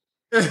 okay.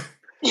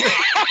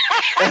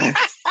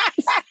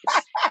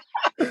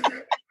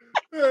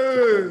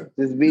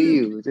 Just be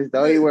you. Just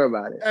don't even worry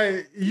about it.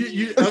 Hey,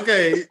 you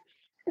okay?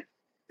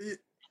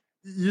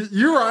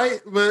 You're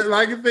right, but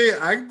like I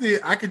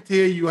said, I can tell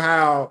you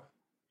how,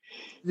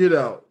 you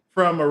know,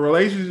 from a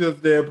relationship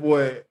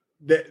standpoint,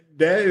 that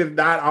is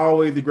not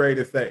always the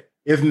greatest thing.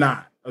 It's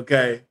not,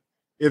 okay?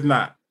 It's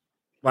not.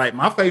 Like,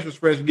 my facial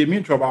expression get me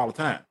in trouble all the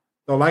time.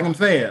 So, like I'm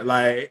saying,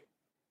 like,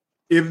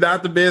 it's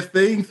not the best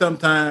thing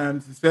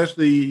sometimes,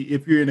 especially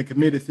if you're in a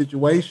committed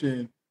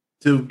situation,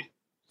 to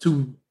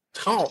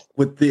talk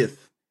with this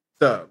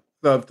stuff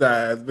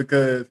sometimes,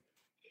 because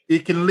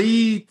it can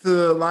lead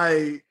to,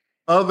 like,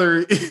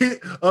 other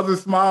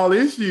small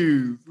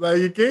issues. Like,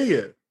 it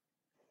can.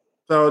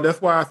 So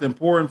that's why it's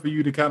important for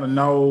you to kind of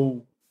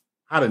know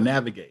how to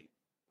navigate.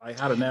 Like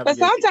how to navigate.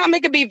 But sometimes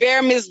it can be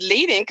very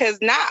misleading, because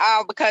not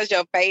all because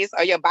your face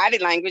or your body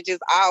language is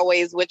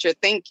always what you're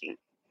thinking.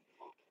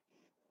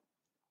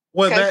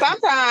 Because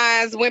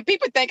sometimes when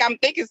people think I'm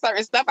thinking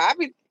certain stuff,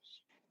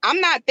 I'm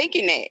not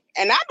thinking that.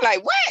 And I'm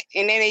like, what?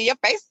 And then in your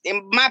face,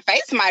 and my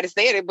face might have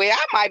said it, but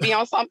I might be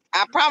on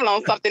I'm probably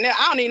on something else.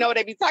 I don't even know what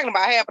they be talking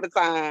about half of the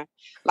time.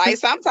 Like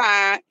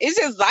sometimes it's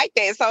just like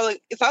that. So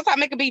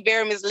sometimes it can be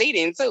very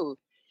misleading too.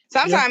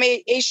 Sometimes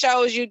it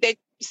shows you that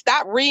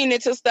stop reading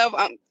into stuff.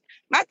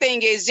 My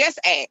thing is just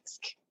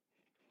ask.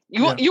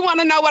 You want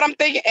to know what I'm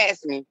thinking?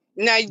 Ask me.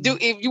 Now,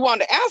 if you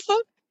want the answer,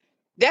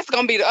 that's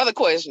going to be the other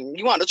question.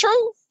 You want the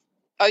truth?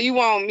 Or you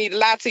want me to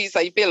lie to you so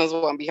your feelings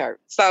won't be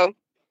hurt? So,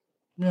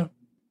 yeah.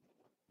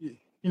 You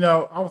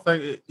know, I was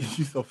thinking,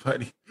 you're so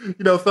funny. You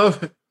know,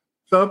 something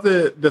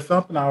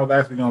I was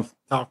actually going to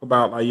talk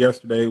about like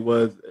yesterday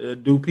was,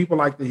 do people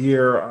like to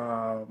hear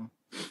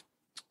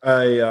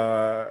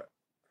a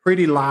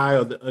pretty lie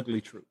or the ugly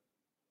truth?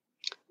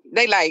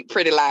 They like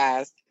pretty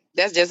lies.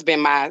 That's just been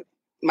my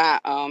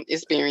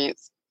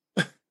experience.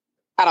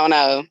 I don't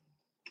know.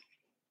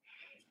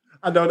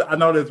 I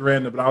know that's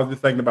random, but I was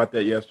just thinking about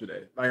that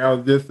yesterday.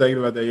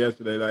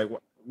 Like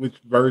which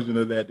version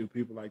of that do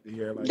people like to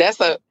hear? Like,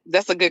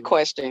 that's a good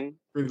question.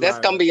 That's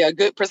gonna be a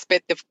good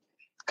perspective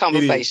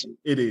conversation.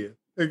 It is.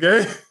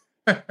 Okay.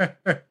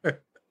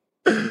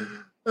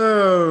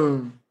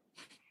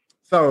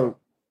 So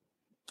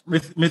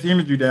Miss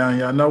Imagery down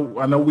here. I know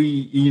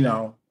we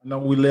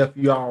left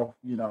you off,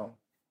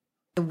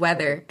 The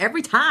weather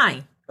every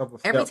time. Couple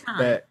Every steps time.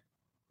 back,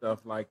 stuff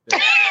like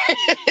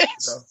that.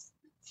 So,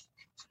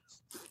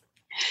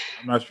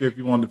 I'm not sure if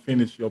you wanted to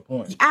finish your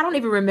point. I don't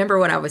even remember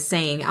what I was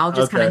saying. I'll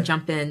just kind of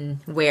jump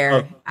in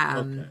where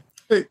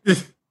Okay.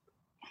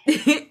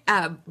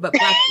 but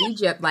Black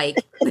Egypt, like,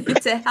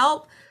 to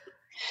help.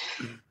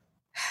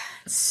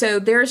 So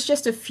there's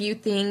just a few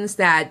things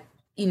that,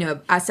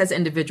 us as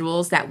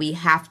individuals that we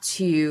have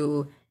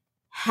to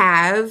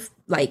have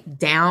like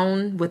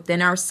down within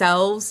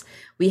ourselves.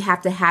 We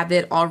have to have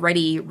it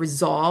already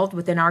resolved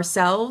within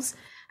ourselves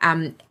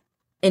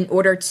in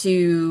order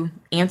to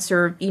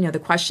answer, the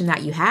question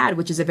that you had,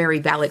 which is a very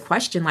valid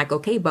question. Like,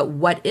 okay, but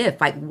what if?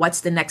 Like,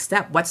 what's the next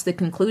step? What's the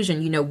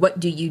conclusion? What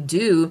do you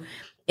do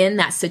in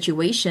that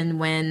situation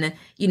when,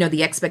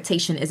 the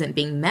expectation isn't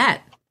being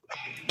met?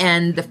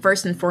 And the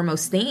first and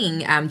foremost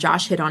thing,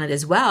 Josh hit on it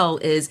as well,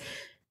 is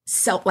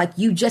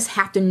you just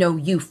have to know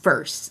you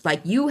first.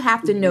 Like, you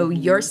have to know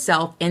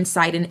yourself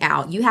inside and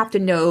out. You have to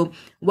know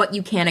what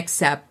you can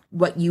accept,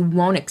 what you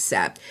won't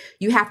accept.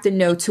 You have to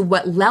know to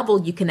what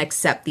level you can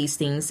accept these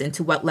things and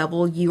to what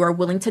level you are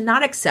willing to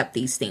not accept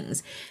these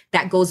things.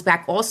 That goes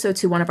back also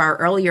to one of our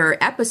earlier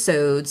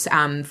episodes.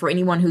 For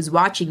anyone who's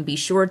watching, be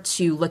sure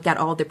to look at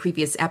all the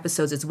previous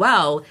episodes as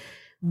well.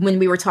 When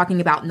we were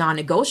talking about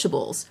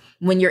non-negotiables,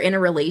 when you're in a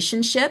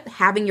relationship,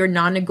 having your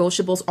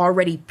non-negotiables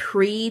already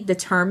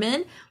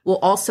predetermined will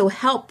also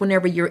help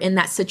whenever you're in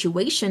that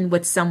situation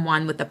with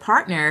someone, with a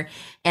partner.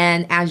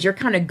 And as you're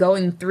kind of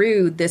going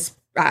through this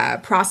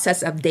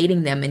process of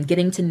dating them and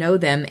getting to know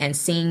them and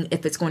seeing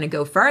if it's going to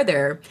go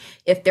further,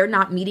 if they're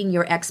not meeting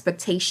your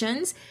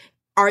expectations,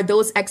 are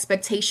those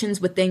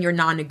expectations within your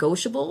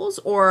non-negotiables,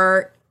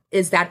 or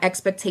is that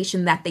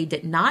expectation that they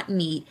did not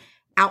meet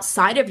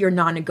outside of your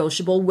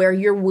non-negotiable, where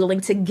you're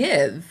willing to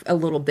give a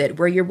little bit,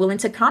 where you're willing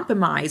to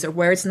compromise, or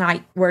where it's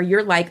not, where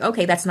you're like,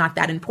 okay, that's not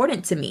that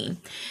important to me.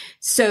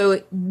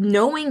 So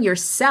knowing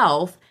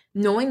yourself,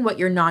 knowing what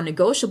your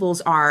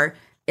non-negotiables are,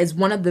 is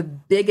one of the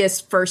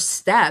biggest first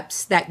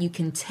steps that you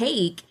can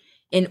take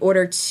in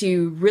order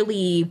to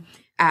really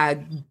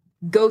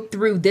go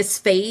through this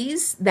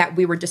phase that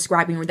we were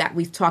describing, or that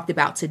we've talked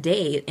about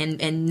today,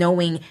 and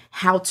knowing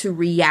how to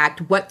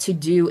react, what to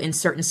do in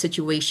certain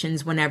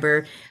situations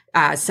whenever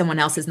someone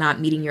else is not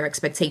meeting your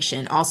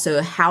expectation.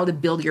 Also, how to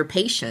build your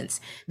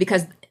patience,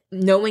 because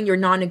knowing your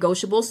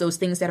non-negotiables, those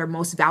things that are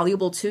most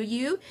valuable to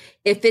you,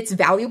 if it's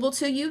valuable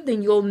to you,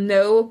 then you'll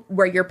know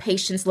where your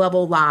patience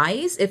level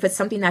lies. If it's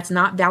something that's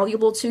not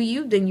valuable to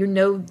you, then you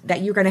know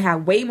that you're going to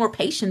have way more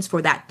patience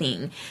for that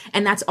thing.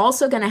 And that's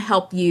also going to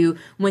help you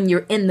when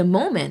you're in the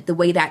moment, the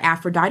way that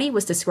Aphrodite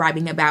was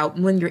describing about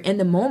when you're in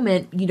the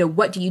moment,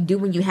 what do you do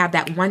when you have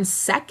that 1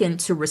 second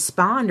to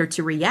respond or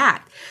to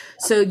react?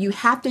 So you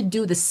have to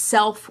do the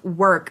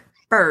self-work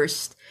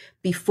first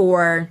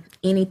before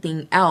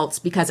anything else,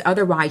 because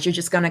otherwise you're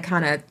just going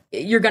to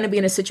you're going to be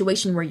in a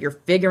situation where you're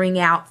figuring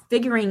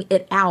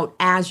it out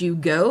as you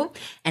go.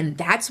 And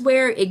that's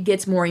where it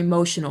gets more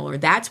emotional, or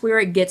that's where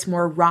it gets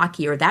more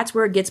rocky, or that's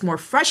where it gets more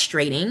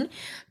frustrating,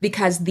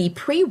 because the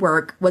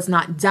pre-work was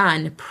not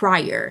done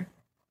prior.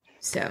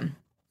 So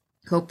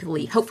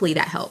hopefully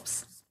that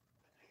helps.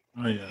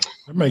 Oh yeah,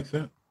 that makes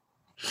sense.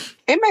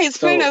 It makes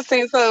plenty of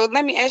sense. So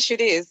let me ask you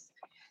this.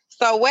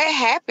 So what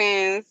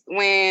happens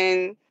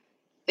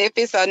if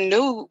it's a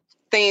new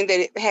thing that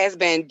it has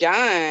been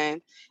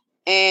done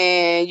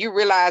and you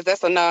realize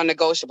that's a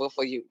non-negotiable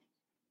for you?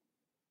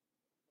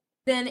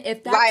 Then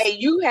if that's... Like,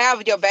 you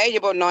have your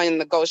valuable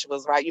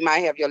non-negotiables, right? You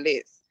might have your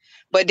list,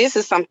 but this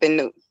is something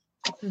new.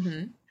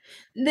 Mm-hmm.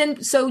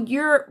 Then, so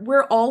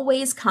we're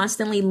always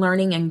constantly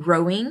learning and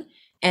growing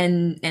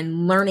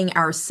and learning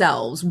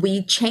ourselves.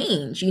 We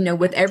change,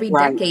 with every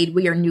decade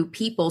we are new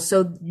people.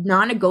 So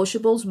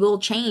non-negotiables will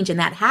change, and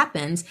that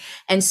happens.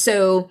 And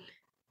so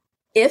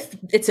if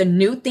it's a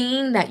new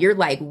thing that you're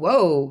like,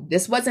 whoa,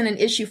 this wasn't an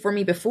issue for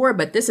me before,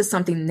 but this is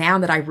something now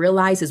that I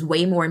realize is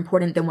way more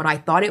important than what I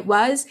thought it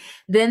was,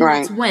 then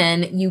that's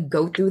when you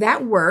go through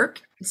that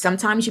work.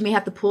 Sometimes you may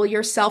have to pull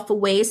yourself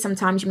away.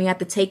 Sometimes you may have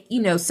to take,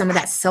 some of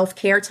that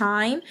self-care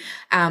time,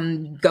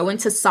 go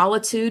into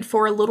solitude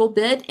for a little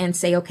bit and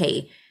say,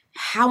 okay,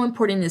 how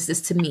important is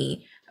this to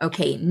me?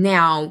 Okay,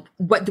 now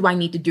what do I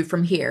need to do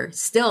from here?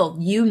 Still,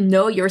 you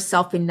know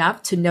yourself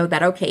enough to know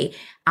that, okay,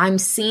 I'm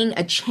seeing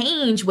a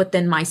change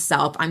within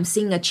myself. I'm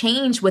seeing a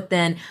change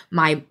within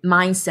my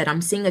mindset.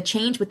 I'm seeing a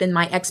change within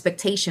my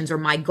expectations or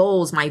my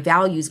goals, my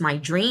values, my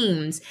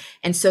dreams.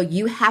 And so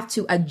you have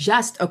to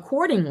adjust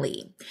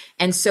accordingly.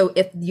 And so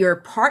if your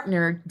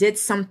partner did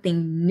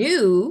something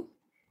new,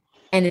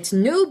 and it's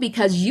new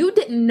because you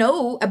didn't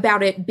know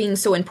about it being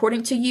so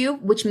important to you,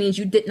 which means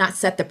you did not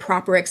set the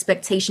proper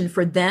expectation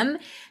for them,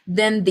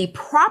 then the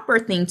proper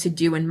thing to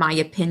do, in my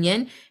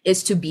opinion,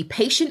 is to be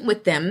patient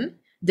with them,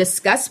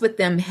 discuss with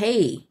them,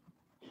 hey,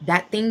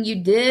 that thing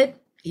you did,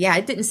 yeah,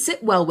 it didn't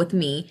sit well with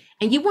me.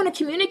 And you want to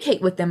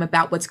communicate with them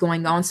about what's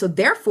going on. So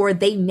therefore,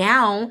 they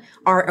now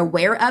are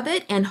aware of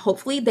it and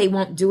hopefully they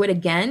won't do it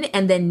again.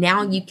 And then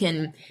now you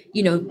can,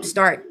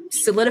 start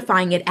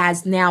solidifying it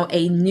as now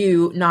a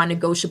new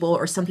non-negotiable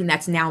or something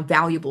that's now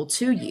valuable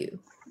to you.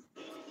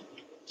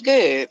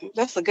 Good.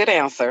 That's a good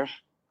answer.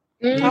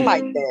 I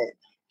like that.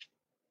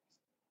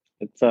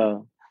 It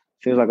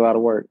seems like a lot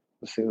of work.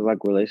 It seems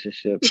like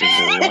relationships is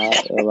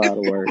a lot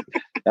of work.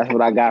 That's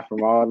what I got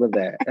from all of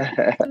that.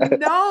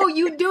 No,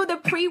 you do the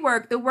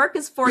pre-work. The work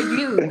is for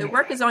you. The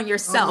work is on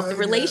yourself. The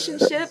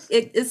relationship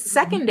it is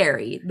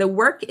secondary. The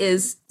work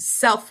is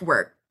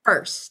self-work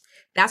first.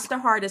 That's the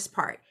hardest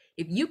part.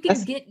 If you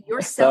can get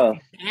yourself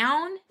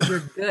down, you're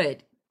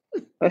good.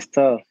 That's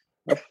tough.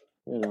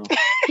 Look,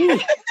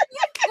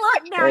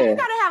 now you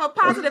gotta have a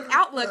positive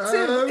outlook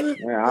too.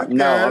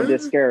 I'm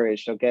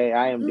discouraged. Okay,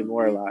 I am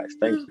demoralized.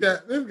 Thank you.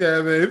 This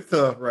guy, man, it's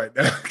tough right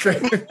now.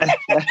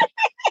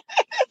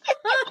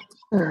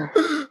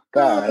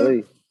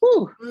 Golly,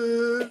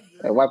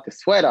 I wiped the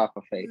sweat off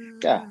her face.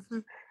 God,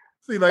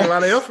 see, like a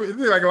lot of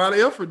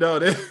effort, though.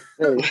 Hey,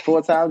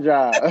 full-time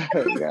job.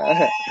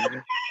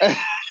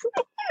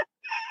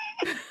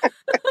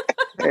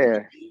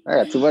 Yeah, I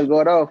got too much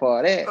going on for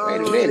all that.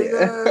 Wait a minute.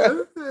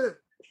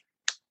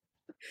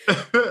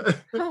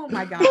 Oh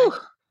my God.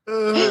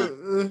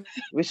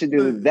 We should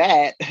do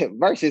that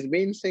versus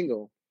being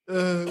single.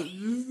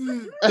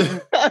 Single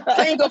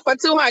for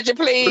 200,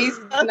 please.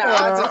 No,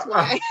 I just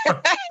want.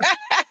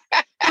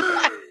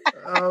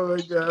 Oh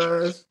my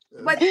gosh.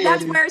 But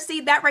that's where,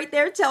 that right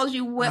there tells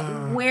you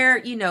where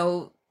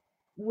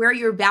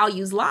your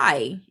values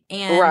lie.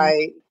 And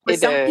right. for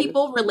some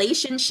people,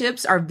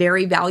 relationships are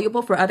very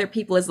valuable. For other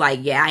people, it's like,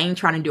 yeah, I ain't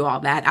trying to do all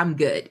that. I'm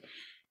good.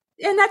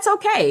 And that's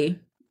okay.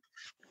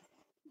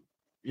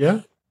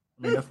 Yeah.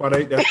 I mean, that's why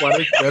they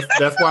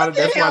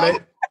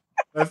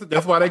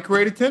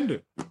created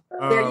Tinder.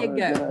 There you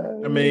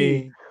go. I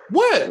mean,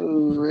 what?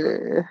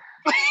 Ooh,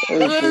 funny.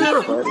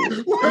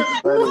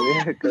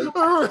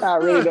 I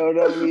really don't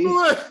know me.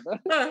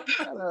 I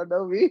don't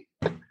know me.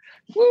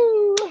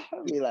 Woo!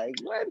 I'll be like,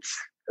 what?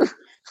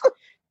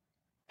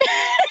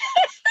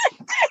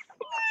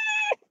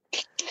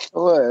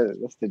 What?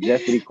 That's the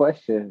Jeopardy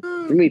question,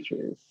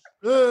 Demetrius.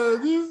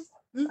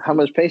 How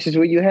much patience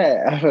will you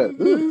have?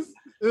 This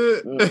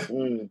is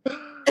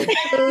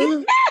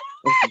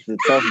a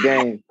tough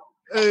game.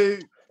 Hey.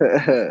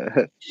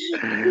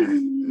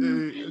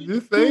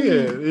 Just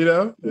saying,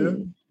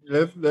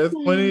 there's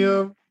plenty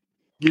of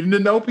getting to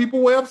know people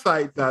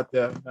websites out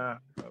there.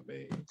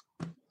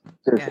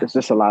 It's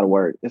just a lot of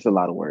work. It's a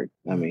lot of work.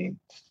 I mean,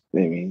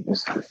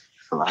 it's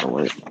a lot of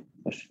work.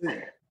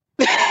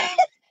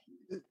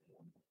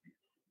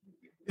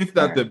 It's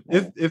not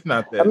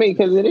that. I mean,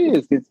 because it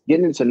is. Because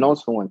getting to know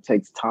someone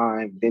takes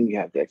time. Then you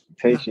have the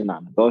expectation,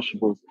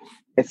 non-negotiables.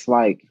 It's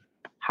like,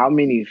 how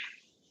many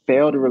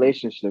failed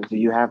relationships do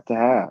you have to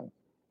have?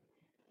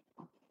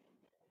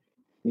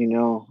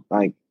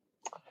 Like,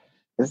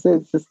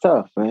 it's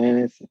tough,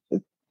 man.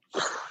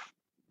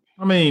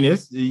 I mean,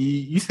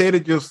 you said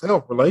it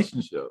yourself.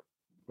 Relationship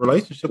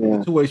is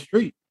a two-way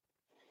street.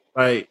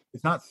 Like,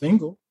 it's not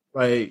single.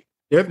 Like,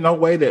 there's no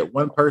way that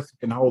one person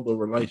can hold a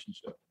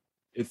relationship.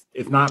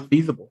 It's not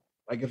feasible.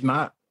 Like, it's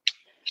not.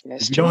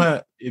 If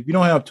you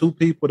don't have two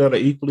people that are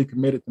equally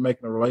committed to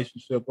making a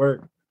relationship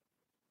work,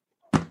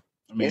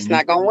 I mean, it's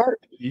not gonna work.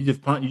 You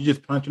just punch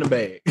in a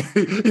bag.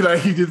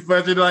 You just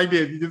punch it like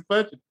this. You just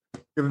punch it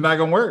because it's not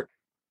gonna work.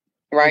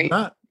 Right. It's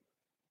not.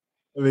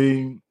 I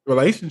mean,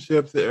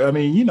 relationships.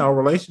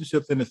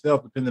 Relationships in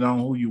itself, depending on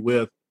who you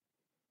with.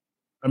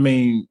 I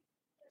mean,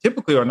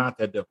 typically are not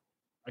that difficult.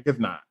 Like, it's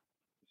not.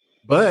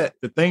 But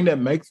the thing that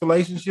makes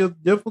relationships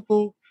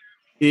difficult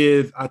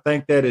is, I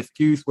think, that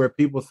excuse where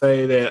people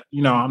say that,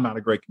 I'm not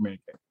a great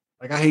communicator.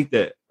 Like, I hate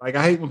that. Like,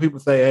 I hate when people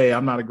say, hey,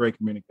 I'm not a great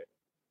communicator.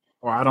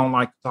 Or I don't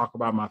like to talk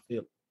about my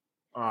feelings.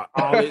 Why do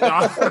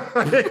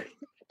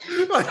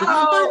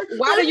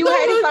you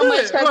hate it so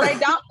much? Because they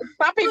don't.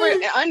 Some people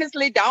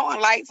honestly don't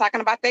like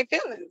talking about their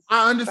feelings.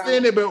 I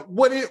understand it, but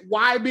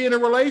why be in a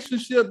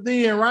relationship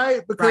then,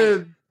 right?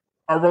 Because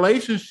a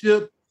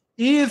relationship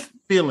is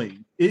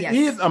feeling. It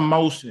is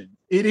emotion.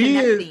 It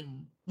is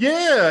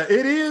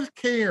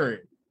caring.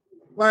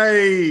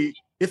 Like,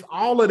 it's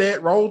all of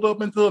that rolled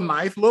up into a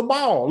nice little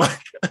ball.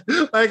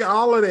 Like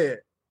all of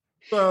that.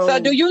 So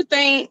do you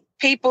think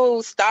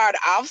people start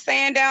off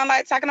saying down,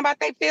 like talking about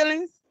their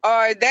feelings?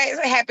 Or that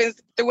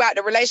happens throughout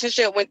the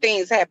relationship when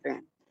things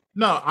happen?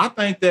 No, I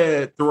think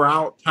that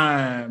throughout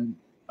time,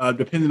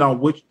 depending on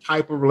which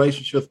type of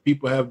relationships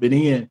people have been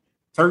in,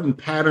 certain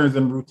patterns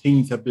and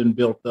routines have been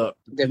built up,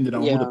 depending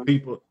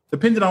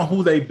on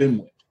who they've been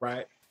with,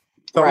 right?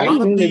 So a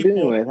lot of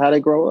people, how they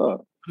grow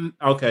up.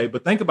 Okay,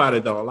 but think about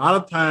it though. A lot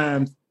of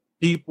times,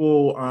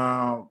 people,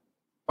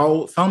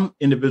 some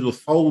individuals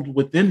fold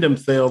within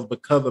themselves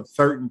because of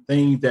certain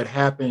things that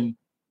happen.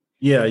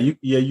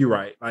 You're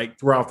right. Like,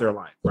 throughout their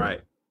life,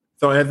 right?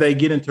 So as they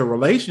get into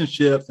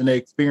relationships and they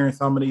experience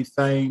some of these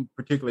same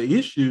particular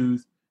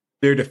issues,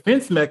 their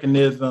defense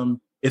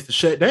mechanism is to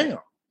shut down.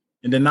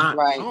 and to not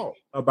talk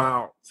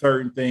about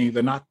certain things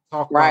and not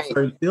talk about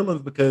certain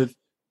feelings because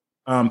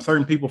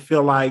certain people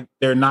feel like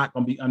they're not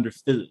going to be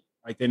understood.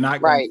 Like they're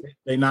not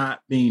they're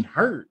not being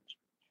heard.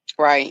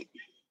 Right.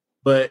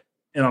 But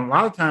and a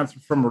lot of times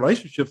from a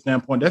relationship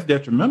standpoint, that's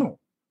detrimental.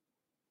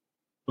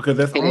 Because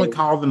that's only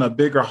causing a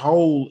bigger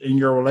hole in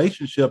your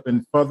relationship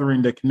and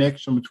furthering the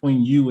connection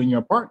between you and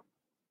your partner.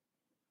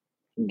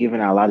 I'm giving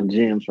out a lot of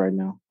gems right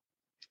now.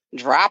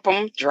 Drop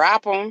them. I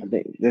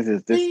think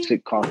this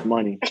chick costs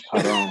money.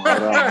 Hold on.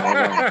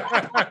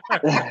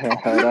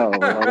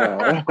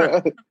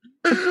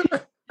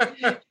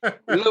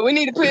 Look, we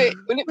need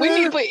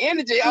to put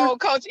energy, old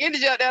coach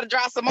energy out there to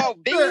drop some more.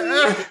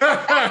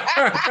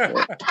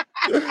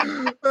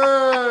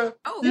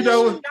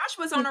 Josh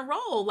was on a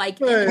roll. Like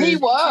he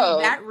was.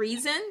 For that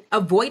reason,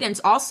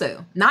 avoidance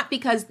also. Not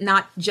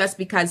just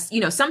because,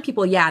 some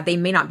people, they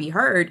may not be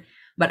heard,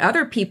 but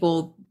other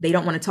people, they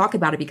don't want to talk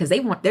about it because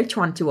they're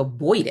trying to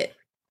avoid it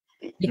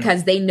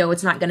because they know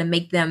it's not going to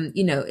make them,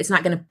 it's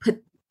not going to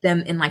put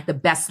them in like the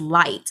best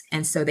light.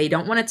 And so they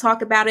don't want to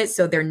talk about it.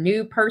 So their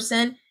new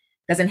person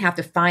doesn't have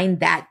to find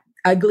that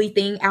ugly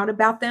thing out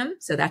about them.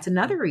 So that's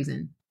another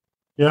reason.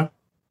 Yeah.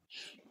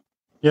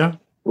 Yeah.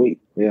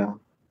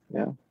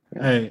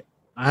 Hey,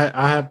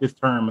 I have this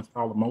term. It's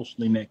called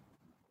emotionally naked.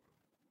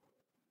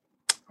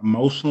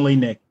 Emotionally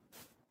naked.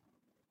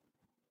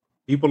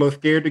 People are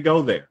scared to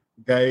go there.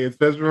 Okay,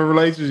 especially from a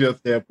relationship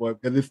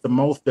standpoint, because it's the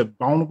most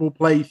vulnerable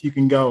place you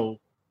can go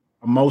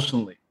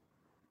emotionally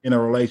in a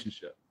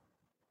relationship.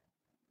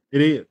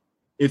 It is.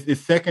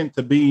 It's second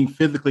to being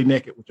physically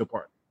naked with your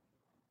partner.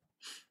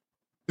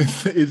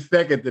 It's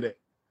second to that.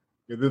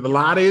 Because there's a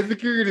lot of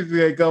insecurities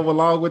that come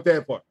along with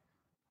that part.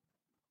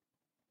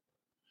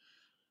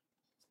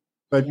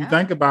 But you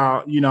think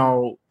about,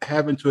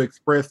 having to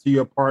express to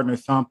your partner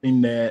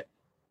something that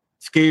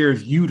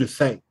scares you to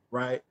say,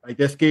 right? Like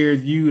that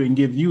scares you and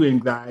gives you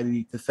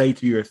anxiety to say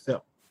to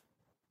yourself.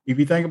 If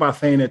you think about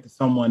saying that to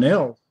someone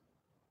else,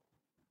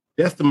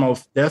 that's the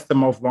most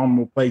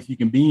vulnerable place you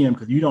can be in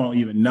because you don't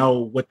even know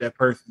what that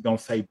person's gonna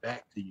say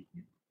back to you.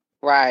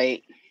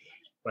 Right.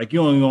 Like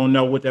you don't even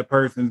know what that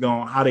person's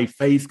how their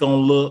face gonna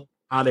look,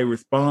 how they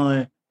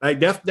respond. Like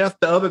that's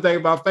the other thing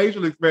about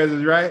facial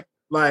expressions, right?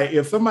 Like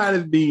if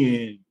somebody's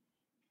being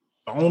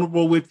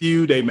vulnerable with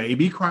you, they may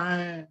be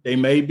crying, they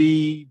may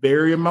be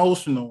very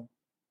emotional.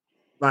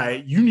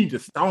 Like you need to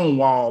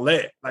stonewall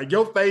that. Like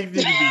your face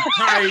needs to be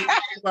tight.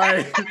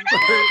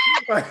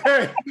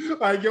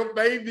 like your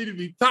face needs to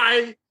be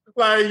tight.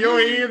 Like your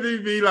hands need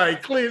to be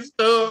like clenched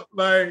up.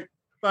 Like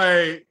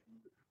that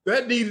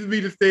needs to be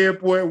the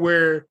standpoint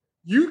where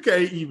you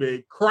can't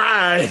even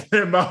cry in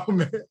that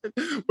moment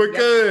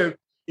because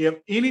if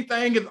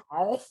anything is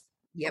off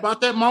about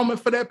that moment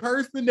for that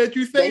person that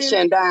you say,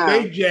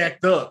 they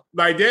jacked up.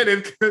 Like that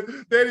is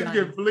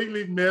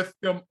completely messed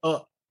them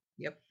up.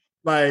 Yep.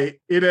 Like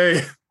it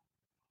ain't.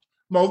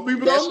 Most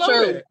people don't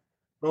know that.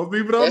 Most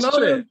people don't know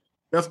that.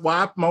 That's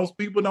why most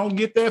people don't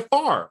get that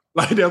far.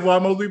 Like that's why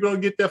most people don't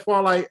get that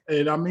far. Like,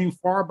 and I mean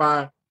far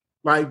by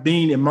like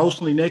being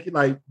emotionally naked,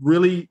 like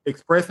really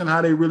expressing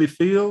how they really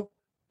feel,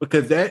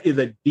 because that is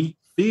a deep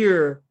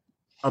fear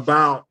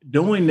about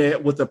doing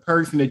that with a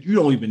person that you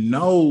don't even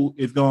know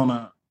is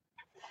gonna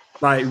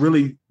like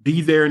really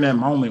be there in that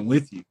moment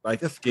with you.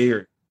 Like that's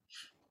scary.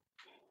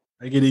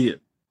 Like it is.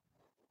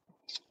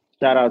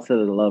 Shout out to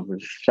the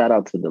lovers. This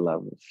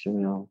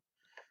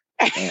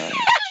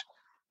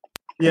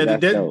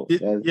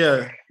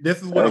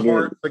is what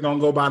hearts are gonna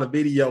go by the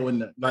video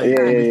and the like.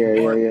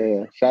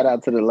 Yeah. Shout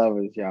out to the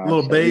lovers, y'all.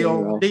 Little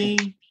Bayo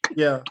thing.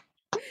 Yeah.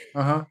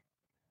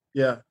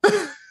 Yeah.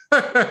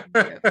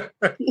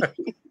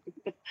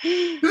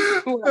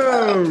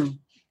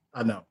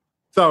 I know.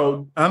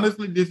 So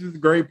honestly, this is a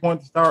great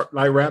point to start,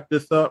 like wrap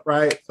this up,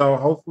 right? So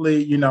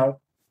hopefully,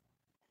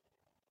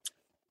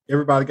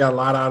 everybody got a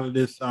lot out of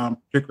this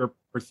particular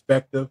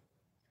perspective.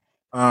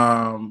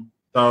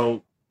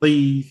 So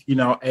please,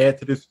 add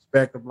to this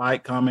perspective,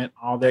 like, comment,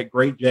 all that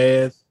great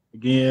jazz.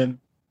 Again,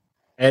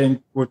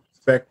 adding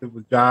perspective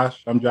with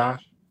Josh. I'm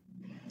Josh.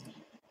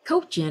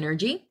 Coach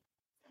Energy.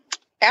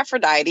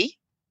 Aphrodite.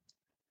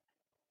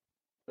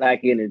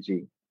 Black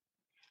Energy.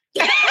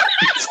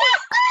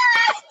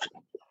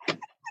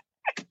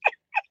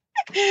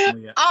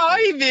 Oh,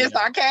 he being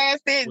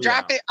sarcastic.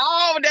 Drop it.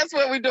 Oh, that's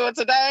what we're doing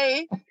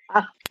today.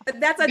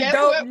 That's a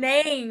dope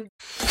name.